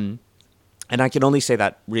 And I can only say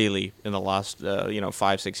that really in the last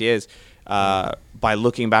 5-6 years by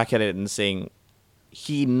looking back at it and seeing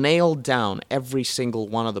he nailed down every single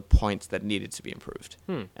one of the points that needed to be improved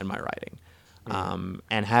in my writing.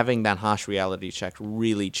 And having that harsh reality check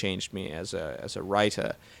really changed me as a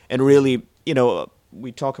writer, and really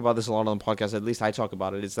we talk about this a lot on the podcast, at least I talk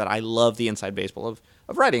about it, is that I love the inside baseball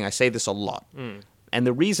of writing. I say this a lot. And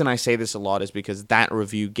the reason I say this a lot is because that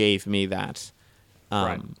review gave me that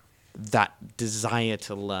that desire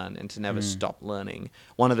to learn and to never stop learning.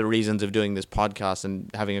 One of the reasons of doing this podcast and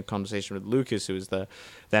having a conversation with Lucas, who was the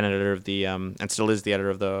then editor of the, and still is the editor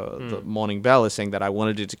of the Morning Bell, is saying that I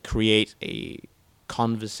wanted to create a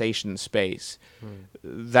conversation space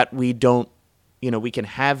that we don't, we can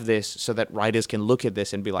have this so that writers can look at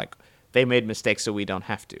this and be like, they made mistakes so we don't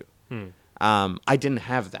have to. I didn't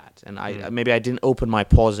have that, and maybe I didn't open my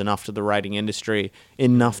paws enough to the writing industry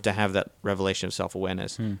enough to have that revelation of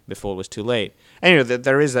self-awareness before it was too late. And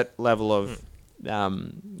there is that level of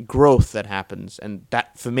growth that happens, and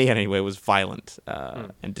that for me anyway was violent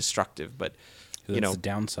and destructive. But That's the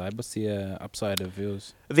downside. What's the upside of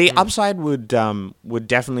yours? The upside would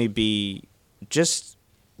definitely be just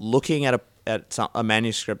looking at a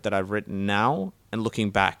manuscript that I've written now and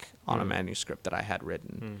looking back on a manuscript that I had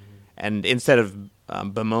written. And instead of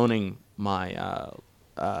bemoaning my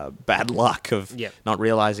bad luck of Yep. not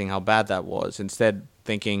realizing how bad that was. Instead,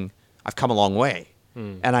 thinking I've come a long way,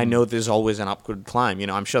 and I know there's always an upward climb. You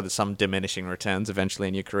know, I'm sure there's some diminishing returns eventually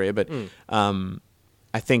in your career, but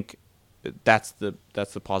I think that's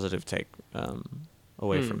the positive take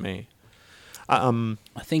away from me. I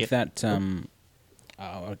think that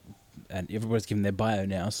and everybody's given their bio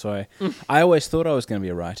now, so I always thought I was going to be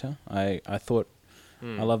a writer. I thought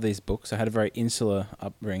I love these books. I had a very insular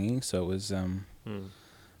upbringing, so it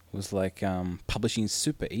was like publishing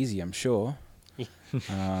super easy, I'm sure.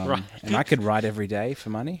 Right. And I could write every day for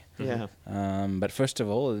money. Yeah. But first of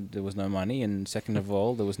all, there was no money, and second of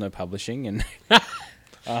all, there was no publishing, and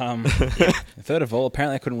third of all,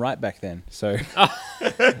 apparently I couldn't write back then. So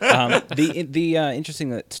the interesting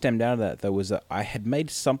that stemmed out of that though was that I had made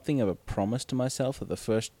something of a promise to myself that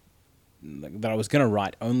I was going to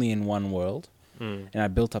write only in one world, and I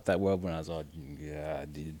built up that world when I was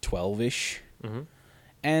 12-ish.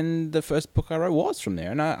 And the first book I wrote was from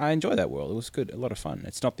there, and I enjoy that world. It was good, a lot of fun.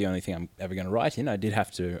 It's not the only thing I'm ever going to write in. I did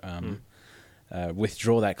have to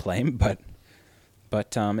withdraw that claim, but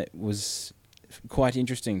it was quite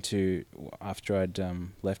interesting to, after I'd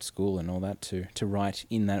left school and all that, to write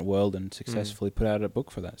in that world and successfully put out a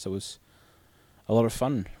book for that. So it was a lot of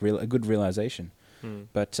fun, a good realization.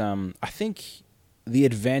 But I think the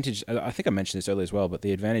advantage, I think I mentioned this earlier as well, but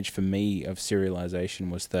the advantage for me of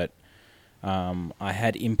serialization was that I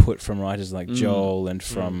had input from writers like Joel and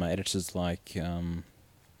from editors like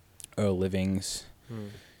Earl Livings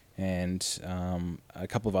and a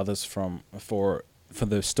couple of others for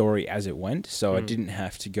the story as it went. So I didn't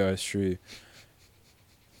have to go through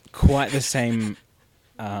quite the same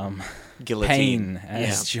pain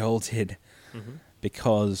as Joel did,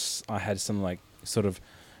 because I had some like sort of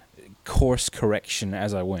course correction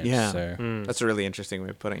as I went. Yeah, so that's a really interesting way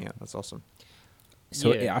of putting it. That's awesome.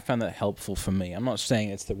 So I found that helpful for me. I'm not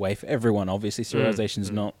saying it's the way for everyone. Obviously, serialization is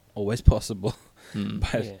not always possible,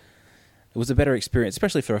 but it was a better experience,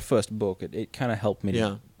 especially for a first book. It kind of helped me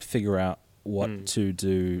to figure out what to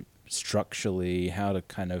do structurally, how to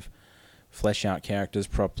kind of flesh out characters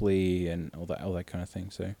properly, and all that kind of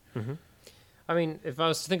thing. So, I mean, if I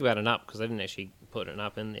was to think about an up, because I didn't actually put an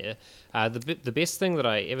up in there, the best thing that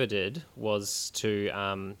I ever did was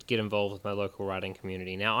to get involved with my local writing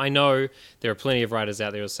community. Now, I know there are plenty of writers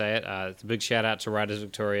out there who say it. It's a big shout out to Writers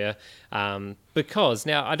Victoria, because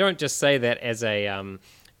now I don't just say that as a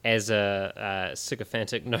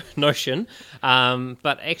sycophantic notion,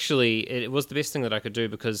 but actually it was the best thing that I could do,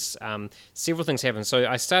 because several things happened. So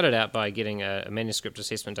I started out by getting a manuscript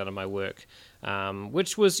assessment done of my work,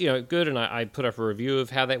 which was good, and I put up a review of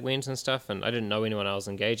how that went and stuff, and I didn't know anyone I was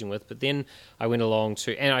engaging with. But then I went along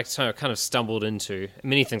and I kind of stumbled into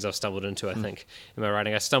many things I've stumbled into, I think, in my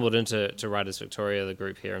writing. I stumbled into Writers Victoria, the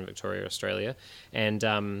group here in Victoria, Australia, and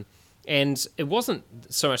it wasn't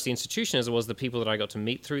so much the institution as it was the people that I got to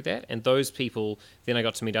meet through that. And those people, then I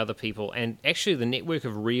got to meet other people. And actually the network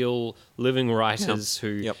of real living writers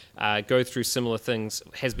who go through similar things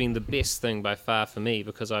has been the best thing by far for me,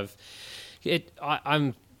 because I'm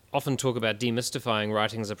often talk about demystifying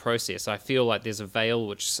writing as a process. I feel like there's a veil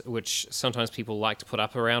which sometimes people like to put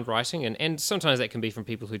up around writing, and sometimes that can be from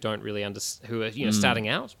people who don't really who are starting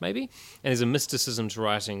out maybe. And there's a mysticism to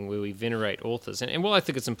writing where we venerate authors. And while I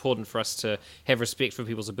think it's important for us to have respect for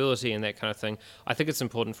people's ability and that kind of thing, I think it's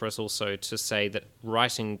important for us also to say that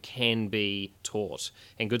writing can be taught,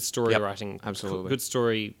 and good story writing, absolutely, good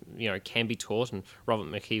story, can be taught. And Robert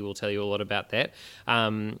McKee will tell you a lot about that.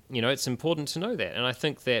 It's important to know that, and I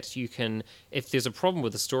think that you can, if there's a problem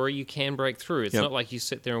with the story, you can break through. It's not like you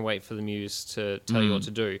sit there and wait for the muse to tell you what to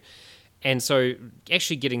do. And so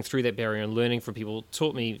actually getting through that barrier and learning from people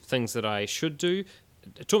taught me things that I should do.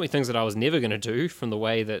 It taught me things that I was never going to do, from the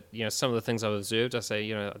way that, some of the things I've observed, I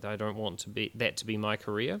say, I don't want to be my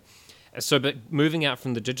career. So, but moving out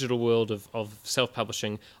from the digital world of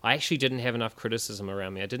self-publishing, I actually didn't have enough criticism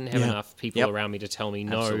around me. I didn't have enough people around me to tell me,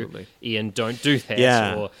 no, Ian, don't do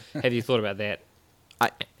that. Or have you thought about that?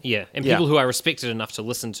 And people who I respected enough to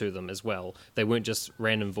listen to them as well. They weren't just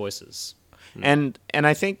random voices. And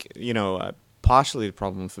I think partially the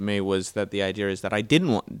problem for me was that the idea is that I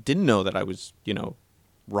didn't know that I was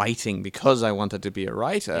writing because I wanted to be a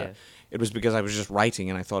writer. Yeah. It was because I was just writing,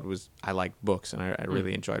 and I thought I liked books, and I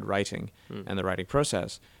really enjoyed writing and the writing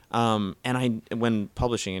process. And when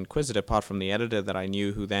publishing Inquisitor, apart from the editor that I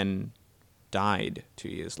knew, who then died 2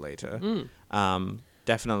 years later.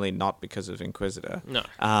 Definitely not because of Inquisitor. No.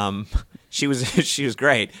 She was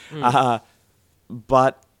great.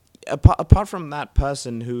 But apart from that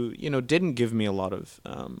person who didn't give me a lot of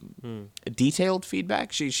detailed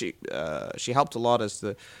feedback, she helped a lot as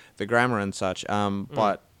the grammar and such,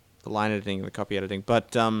 but the line editing, the copy editing,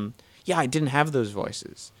 but I didn't have those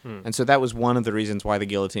voices, and so that was one of the reasons why the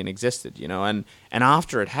guillotine existed, and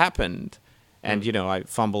after it happened, and I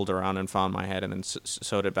fumbled around and found my head and then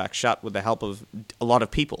sewed it back shut with the help of a lot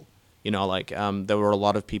of people, there were a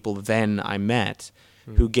lot of people then I met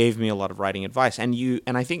who gave me a lot of writing advice, and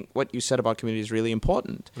I think what you said about community is really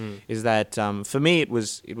important. Is that for me it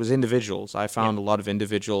was individuals. I found a lot of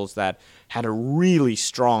individuals that had a really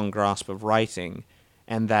strong grasp of writing,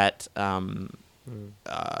 and that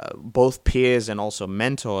both peers and also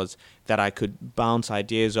mentors that I could bounce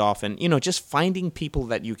ideas off, and just finding people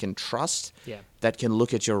that you can trust, that can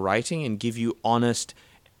look at your writing and give you honest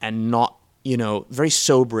and not very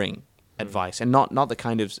sobering advice, and not the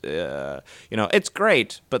kind of it's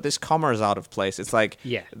great but this comma is out of place. It's like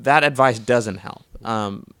that advice doesn't help.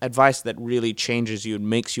 Advice that really changes you and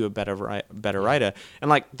makes you a better writer. And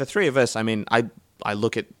like the three of us, I mean, I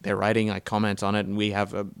look at their writing, I comment on it, and we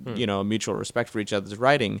have a a mutual respect for each other's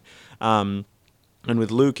writing. And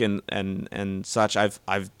with Luke and such, I've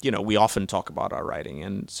we often talk about our writing,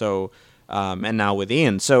 and so and now with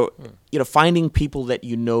Ian, so finding people that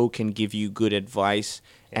can give you good advice,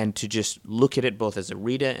 and to just look at it both as a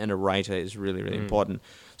reader and a writer is really, really important.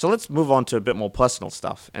 So let's move on to a bit more personal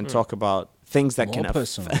stuff and talk about things that more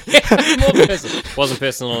personal. More personal. Wasn't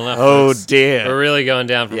personal enough. Oh, folks. dear. We're really going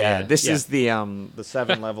down from here. This is the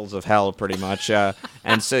 7 levels of hell, pretty much.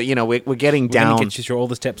 And so we're getting down. We're going to get you through all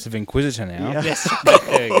the steps of Inquisitor now. Yeah. Yes.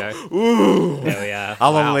 There you go. Ooh. There we are.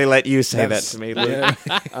 I'll only let you say that to me, Luke.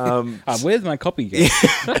 Where's my copy game?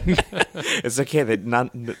 It's okay that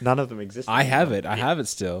none of them exist. I have it. I have it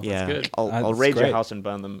still. Yeah, That's good. I'll raid your house and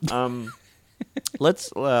burn them.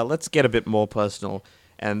 Let's get a bit more personal,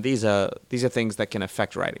 and these are things that can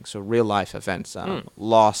affect writing. So real life events,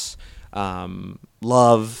 loss,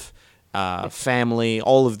 love, family,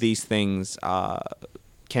 all of these things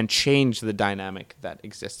can change the dynamic that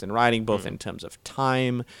exists in writing, both in terms of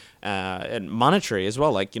time and monetary as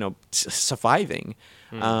well. Like surviving.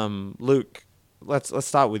 Luke, let's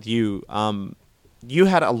start with you. You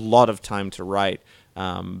had a lot of time to write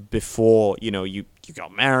before you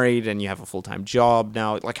got married and you have a full-time job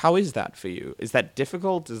now. Like, how is that for you? Is that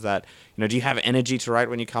difficult? Is that do you have energy to write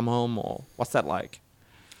when you come home, or what's that like?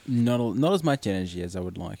 Not as much energy as I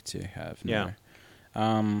would like to have. No.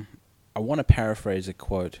 Yeah. I want to paraphrase a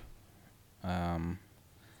quote, and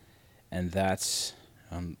that's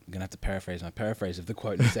I'm gonna have to paraphrase my paraphrase of the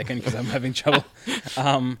quote in a second because I'm having trouble.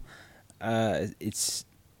 It's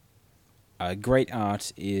great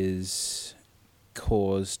art is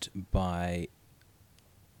caused by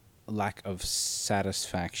lack of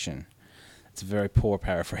satisfaction. It's a very poor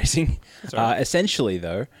paraphrasing. Essentially,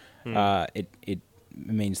 though, it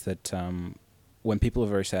means that when people are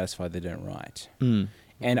very satisfied, they don't write.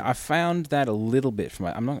 And I found that a little bit from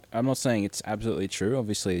I'm not saying it's absolutely true.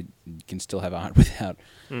 Obviously, you can still have art without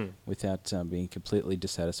being completely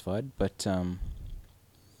dissatisfied. But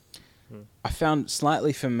I found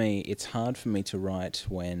slightly for me, it's hard for me to write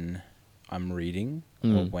when I'm reading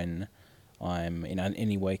or when I'm in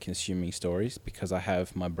any way consuming stories, because I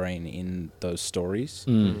have my brain in those stories.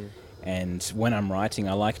 And when I'm writing,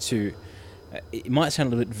 I like to... It might sound a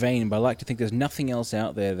little bit vain, but I like to think there's nothing else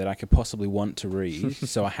out there that I could possibly want to read,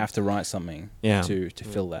 so I have to write something to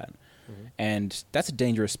fill that. And that's a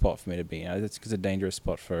dangerous spot for me to be in. It's a dangerous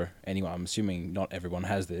spot for anyone. I'm assuming not everyone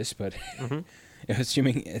has this, but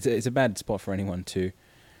assuming it's a bad spot for anyone to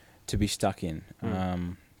be stuck in.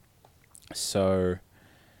 So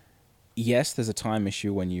yes, there's a time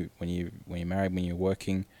issue when you're married, when you're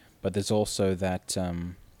working, but there's also that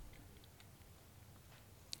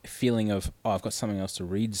feeling of, I've got something else to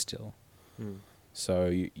read still. So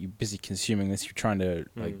you're busy consuming this. You're trying to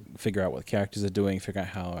figure out what the characters are doing, figure out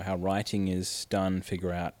how writing is done,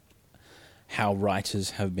 figure out how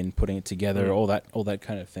writers have been putting it together, all that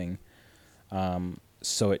kind of thing.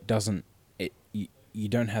 So it doesn't. You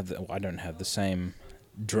don't have I don't have the same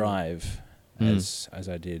drive as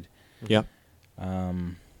I did. Yeah.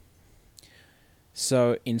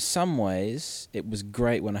 So in some ways, it was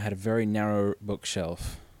great when I had a very narrow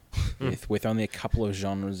bookshelf with only a couple of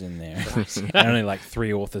genres in there and only like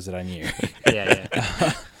 3 authors that I knew.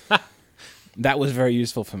 That was very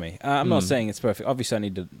useful for me. I'm not saying it's perfect. Obviously, I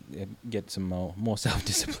need to get some more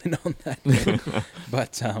self-discipline on that.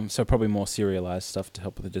 But so probably more serialized stuff to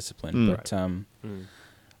help with the discipline. But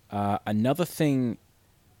another thing,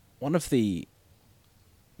 one of the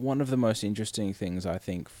most interesting things I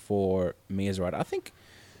think for me as a writer, I think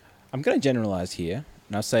I'm going to generalize here.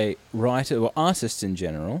 And I say writers or artists in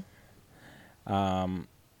general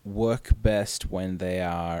work best when they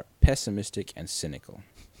are pessimistic and cynical.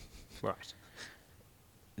 Right.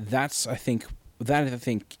 That I think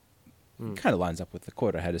kind of lines up with the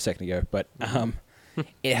quote I had a second ago, but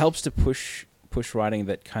it helps to push writing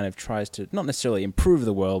that kind of tries to not necessarily improve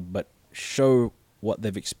the world, but show what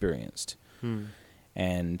they've experienced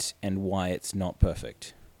and why it's not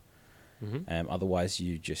perfect. Otherwise,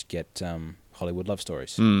 you just get Hollywood love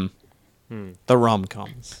stories. The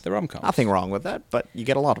rom-coms. The rom-coms. Nothing wrong with that, but you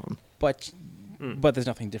get a lot of them. But there's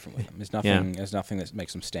nothing different with them. There's nothing that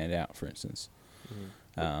makes them stand out, for instance.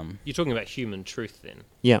 You're talking about human truth then?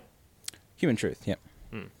 Yeah. Human truth, yep.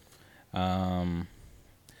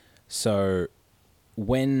 So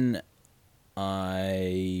when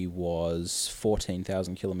I was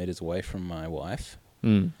 14,000 kilometers away from my wife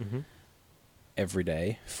every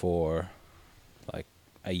day for like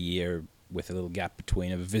a year with a little gap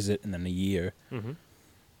between a visit and then a year,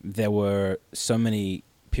 there were so many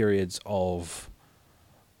periods of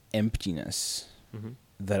emptiness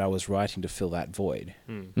that I was writing to fill that void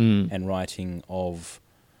and writing of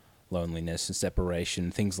loneliness and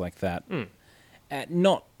separation, things like that.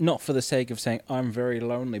 Not for the sake of saying I'm very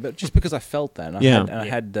lonely, but just because I felt that. And I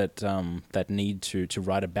had that that need to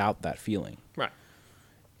write about that feeling. Right.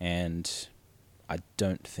 And I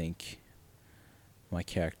don't think my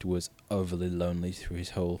character was overly lonely through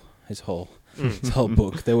his whole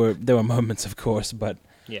book. There were moments, of course, but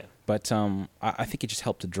I think it just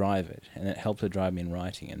helped to drive it, and it helped to drive me in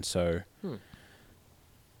writing. And so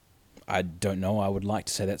I don't know. I would like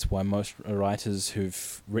to say that's why most writers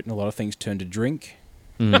who've written a lot of things turn to drink.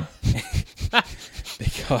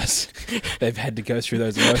 Because they've had to go through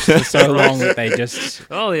those emotions for so long that they just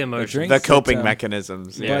all the emotions, drink, the coping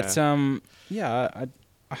mechanisms. But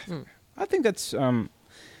I think that's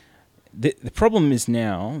the problem is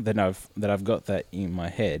now that I've got that in my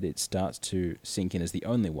head. It starts to sink in as the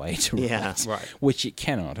only way to write, right? Which it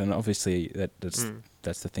cannot, and obviously that's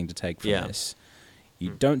the thing to take from this.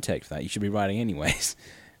 You don't take that. You should be writing anyways.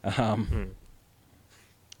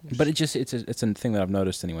 But it's a thing that I've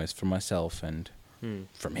noticed anyways for myself and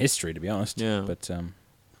from history, to be honest. Yeah. But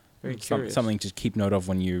very curious. Something to keep note of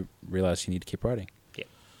when you realize you need to keep writing. Yeah.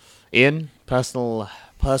 Ian, personal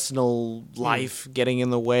life getting in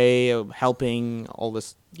the way of helping all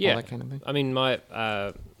this, all that kind of thing. I mean, my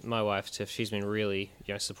wife Tiff, she's been really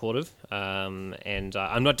supportive, and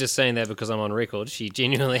I'm not just saying that because I'm on record. She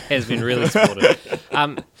genuinely has been really supportive.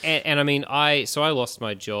 And I mean, I lost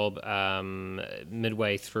my job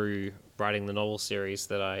midway through writing the novel series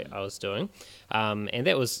that I was doing, and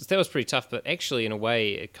that was pretty tough. But actually, in a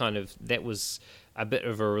way, that was a bit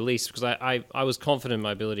of a release because I was confident in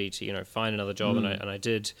my ability to find another job, and I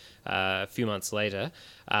did a few months later.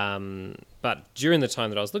 But during the time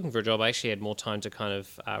that I was looking for a job, I actually had more time to kind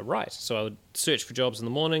of write. So I would search for jobs in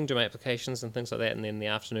the morning, do my applications and things like that, and then in the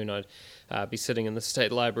afternoon I'd be sitting in the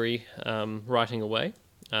State Library writing away.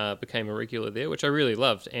 Became a regular there, which I really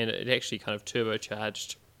loved, and it actually kind of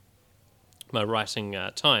turbocharged my writing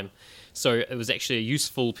time. So it was actually a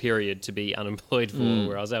useful period to be unemployed for,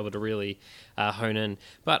 where I was able to really hone in.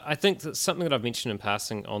 But I think that something that I've mentioned in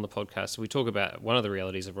passing on the podcast, we talk about one of the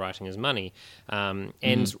realities of writing is money.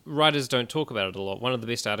 And writers don't talk about it a lot. One of the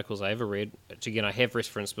best articles I ever read, which again I have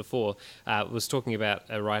referenced before, was talking about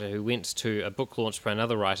a writer who went to a book launch by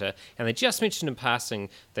another writer, and they just mentioned in passing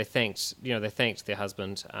they thanked their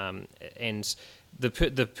husband, and the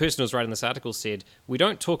person who was writing this article said, we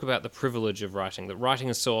don't talk about the privilege of writing, that writing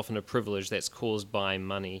is so often a privilege that's caused by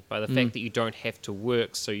money, by the fact that you don't have to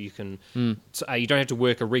work so you can, you don't have to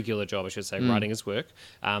work a regular job, I should say. Writing is work,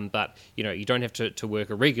 but you don't have to work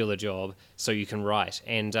a regular job so you can write.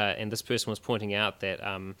 And this person was pointing out that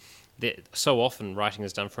so often writing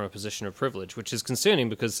is done from a position of privilege, which is concerning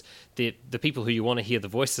because the people who you want to hear the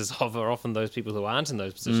voices of are often those people who aren't in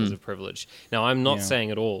those positions of privilege. Now, I'm not saying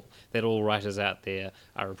at all that all writers out there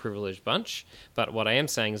are a privileged bunch, but what I am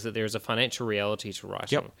saying is that there is a financial reality to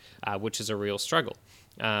writing, which is a real struggle.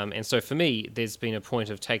 And so for me, there's been a point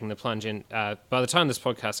of taking the plunge, and by the time this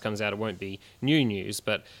podcast comes out, it won't be new news,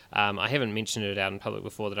 but I haven't mentioned it out in public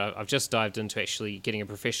before, that I've just dived into actually getting a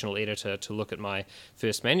professional editor to look at my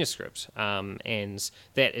first manuscript, and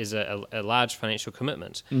that is a large financial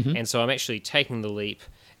commitment. And so I'm actually taking the leap,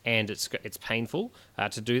 and it's painful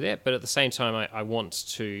to do that, but at the same time I want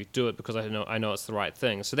to do it because I know it's the right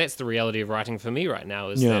thing. So that's the reality of writing for me right now,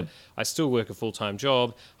 is that I still work a full-time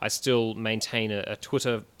job, I still maintain a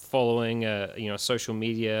Twitter following, social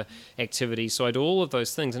media activity, so I do all of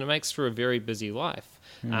those things, and it makes for a very busy life.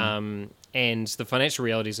 And the financial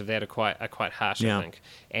realities of that are quite harsh, Yeah. I think,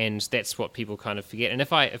 and that's what people kind of forget. And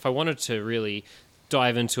if I wanted to really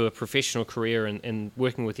dive into a professional career in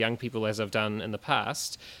working with young people as I've done in the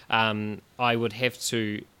past, I would have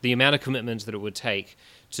to, the amount of commitment that it would take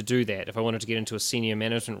to do that, if I wanted to get into a senior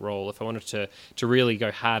management role, if I wanted to really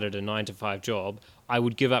go hard at a 9-to-5 job, I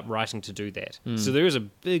would give up writing to do that. So there is a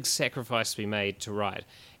big sacrifice to be made to write.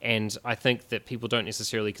 And I think that people don't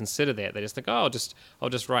necessarily consider that. They just think, oh, I'll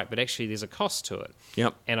just write. But actually, there's a cost to it.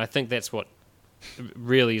 Yep. And I think that's what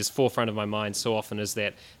really is forefront of my mind so often, is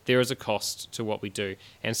that there is a cost to what we do.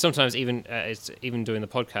 And sometimes even doing the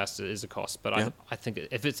podcast is a cost. But Yep. I think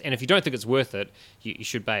if you don't think it's worth it, you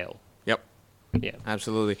should bail. Yep. Yeah.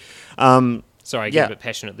 Absolutely. Sorry, I get Yeah. a bit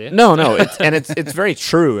passionate there. No, it's very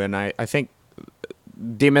true, and I think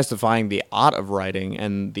demystifying the art of writing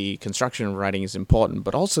and the construction of writing is important,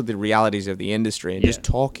 but also the realities of the industry and just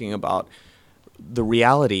talking about the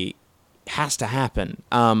reality has to happen.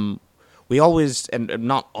 We always, and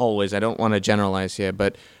not always, I don't want to generalize here,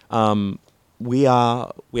 but we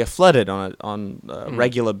are flooded on a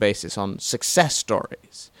regular basis on success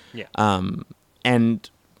stories. Yeah. And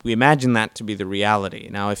we imagine that to be the reality.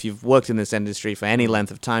 Now, if you've worked in this industry for any length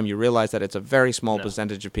of time, you realize that it's a very small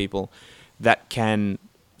percentage of people that can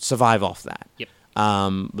survive off that. Yep.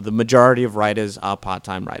 But the majority of writers are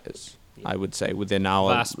part-time writers, I would say, within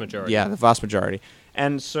our... Vast majority. Yeah, the vast majority.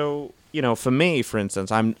 And so, for me, for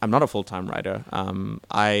instance, I'm not a full-time writer.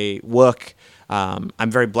 I work... I'm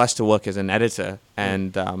very blessed to work as an editor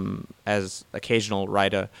and as occasional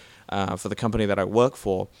writer for the company that I work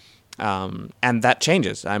for. And that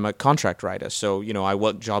changes. I'm a contract writer, so I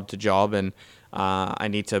work job to job, and I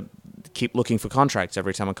need to keep looking for contracts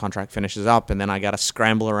every time a contract finishes up, and then I got to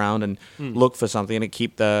scramble around and look for something to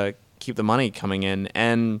keep the money coming in.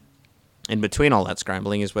 And in between all that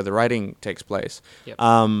scrambling is where the writing takes place. Yep.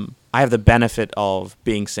 I have the benefit of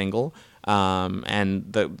being single,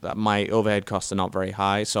 and my overhead costs are not very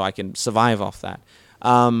high, so I can survive off that.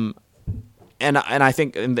 And I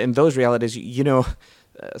think in those realities,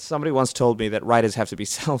 somebody once told me that writers have to be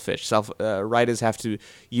selfish. Writers have to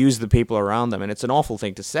use the people around them, and it's an awful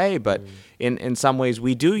thing to say, but in some ways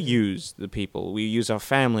we do use the people. We use our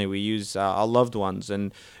family, we use our loved ones,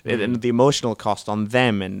 and the emotional cost on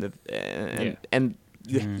them, and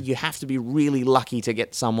you have to be really lucky to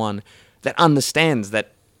get someone that understands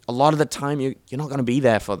that a lot of the time you're not going to be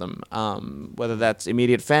there for them, whether that's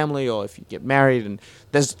immediate family or if you get married, and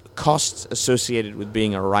there's costs associated with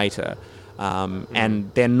being a writer.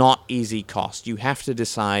 And they're not easy costs. You have to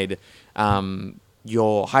decide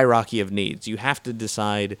your hierarchy of needs. You have to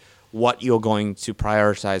decide what you're going to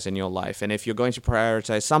prioritize in your life. And if you're going to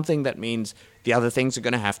prioritize something, that means the other things are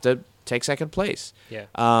going to have to take second place. Yeah.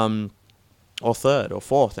 Or third or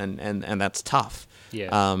fourth, and that's tough.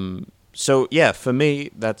 Yeah. So, yeah, for me,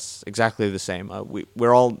 that's exactly the same.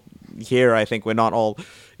 We're all here. I think we're not all,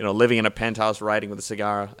 living in a penthouse writing with a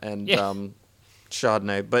cigar and...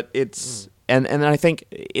 Chardonnay, but it's and I think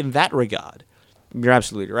in that regard, you're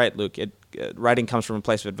absolutely right, Luke. Writing comes from a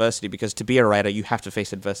place of adversity, because to be a writer, you have to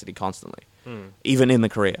face adversity constantly, even in the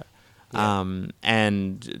career. And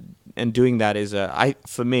doing that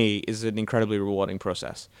for me is an incredibly rewarding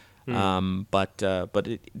process. But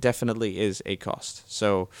it definitely is a cost.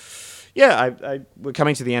 So, we're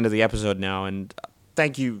coming to the end of the episode now, and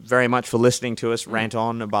thank you very much for listening to us rant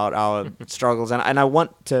on about our struggles. And I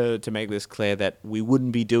want to make this clear that we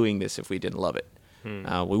wouldn't be doing this if we didn't love it.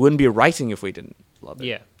 We wouldn't be writing if we didn't love it.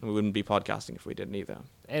 Yeah. We wouldn't be podcasting if we didn't either.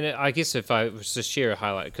 And I guess if I was to share a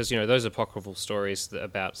highlight, because, those apocryphal stories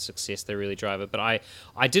about success, they really drive it. But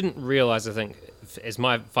I didn't realize, I think, as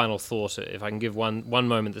my final thought, if I can give one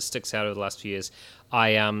moment that sticks out over the last few years,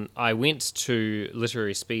 I went to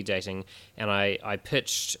literary speed dating, and I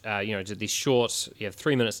pitched, did these short, you have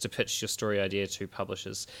 3 minutes to pitch your story idea to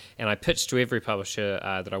publishers. And I pitched to every publisher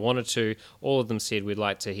that I wanted to. All of them said, we'd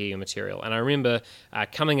like to hear your material. And I remember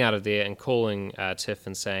coming out of there and calling Tiff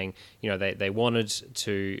and saying, they wanted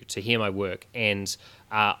to hear my work, and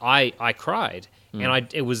I cried.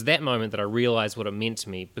 And it was that moment that I realized what it meant to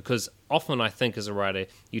me, because often I think as a writer,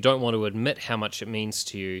 you don't want to admit how much it means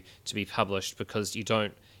to you to be published, because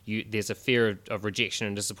there's a fear of rejection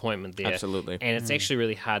and disappointment there. Absolutely. And it's actually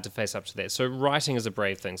really hard to face up to that. So writing is a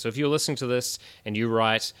brave thing. So if you're listening to this and you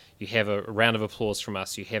write, you have a round of applause from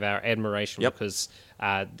us. You have our admiration, because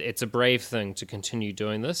it's a brave thing to continue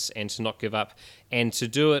doing this and to not give up, and to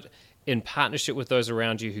do it in partnership with those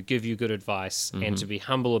around you who give you good advice, and to be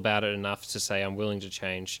humble about it enough to say, I'm willing to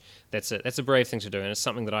change. That's a brave thing to do, and it's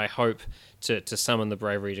something that I hope to summon the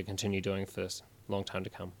bravery to continue doing for a long time to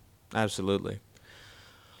come. Absolutely.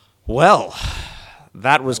 Well,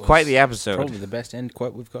 that was quite the episode. Probably the best end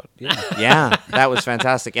quote we've got. Yeah. Yeah, that was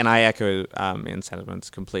fantastic, and I echo Ian's sentiments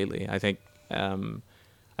completely. I think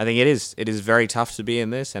it is very tough to be in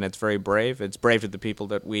this, and it's very brave. It's brave to the people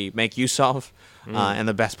that we make use of in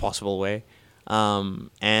the best possible way,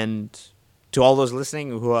 and to all those listening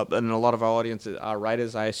who are, and a lot of our audience are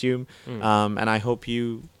writers, I assume, and I hope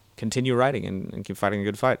you continue writing and keep fighting a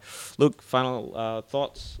good fight. Luke, final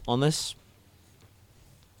thoughts on this?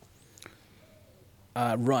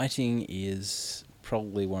 Writing is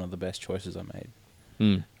probably one of the best choices I made.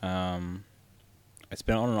 It's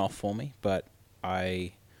been on and off for me, but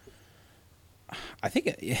I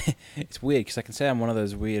think it's weird because I can say I'm one of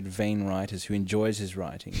those weird vain writers who enjoys his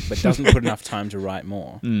writing but doesn't put enough time to write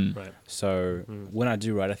more. Right. So when I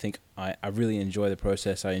do write, I think I really enjoy the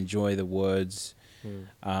process. I enjoy the words.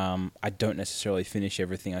 I don't necessarily finish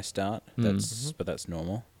everything I start. But that's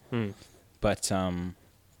normal. But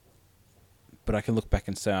I can look back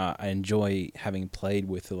and say I enjoy having played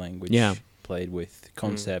with the language, played with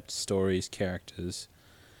concepts, stories, characters,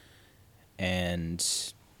 and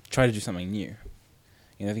try to do something new.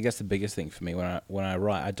 You know, I think that's the biggest thing for me when I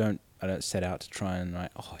write. I don't set out to try and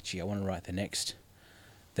write. Oh, gee, I want to write the next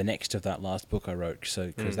of that last book I wrote. So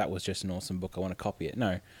because that was just an awesome book, I want to copy it.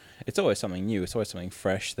 No, it's always something new. It's always something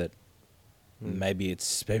fresh that maybe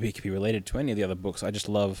it could be related to any of the other books. I just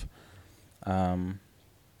love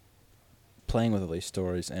playing with all these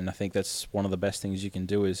stories, and I think that's one of the best things you can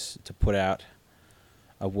do is to put out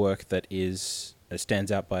a work that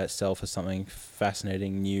stands out by itself as something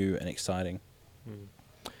fascinating, new, and exciting.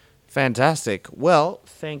 Fantastic. Well,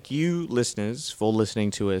 thank you, listeners, for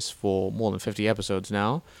listening to us for more than 50 episodes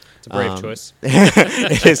now. It's a brave choice.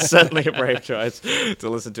 It is certainly a brave choice to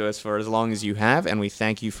listen to us for as long as you have, and we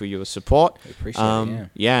thank you for your support. We appreciate it,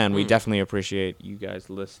 and we definitely appreciate you guys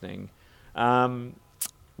listening.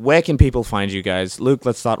 Where can people find you guys? Luke,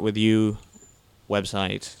 let's start with you.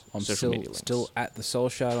 Website, I'm social media links. still at the Soul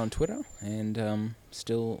Shard on Twitter, and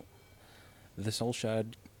still the Soul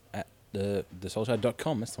Shard at the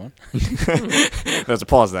soulshard.com. That's the one. There's a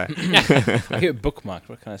pause there. I hear bookmarked.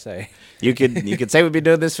 What can I say? You could say we've been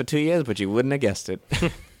doing this for 2 years, but you wouldn't have guessed it.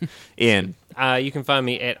 Ian. You can find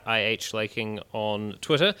me at IHLaking on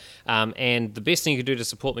Twitter. And the best thing you can do to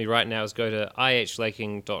support me right now is go to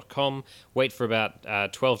ihlaking.com, wait for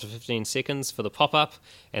about 12 to 15 seconds for the pop-up,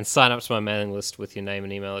 and sign up to my mailing list with your name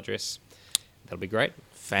and email address. That'll be great.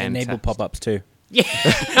 Fantastic. Enable pop-ups too.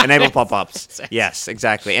 Yeah. Enable pop-ups. Yes,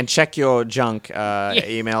 exactly. And check your junk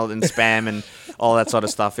email and spam and all that sort of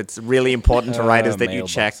stuff. It's really important to writers that you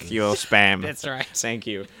check your spam. That's right. Thank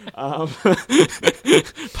you.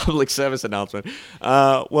 Public service announcement.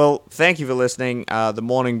 Well, thank you for listening.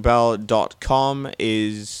 TheMorningBell.com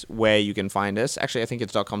is where you can find us. Actually, I think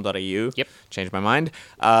it's .com.au. Yep. Changed my mind.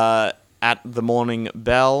 At The Morning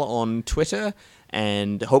Bell on Twitter.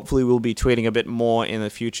 And hopefully we'll be tweeting a bit more in the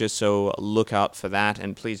future, so look out for that,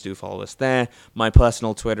 and please do follow us there. My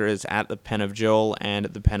personal Twitter is at thepenofjoel and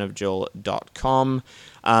at thepenofjoel.com.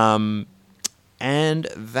 And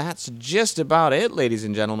that's just about it, ladies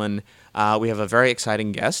and gentlemen. We have a very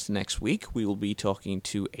exciting guest next week. We will be talking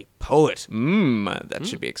to a poet. That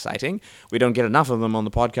should be exciting. We don't get enough of them on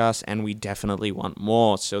the podcast, and we definitely want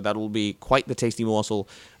more. So that will be quite the tasty morsel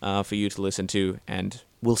for you to listen to, and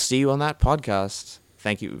we'll see you on that podcast.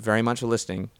 Thank you very much for listening.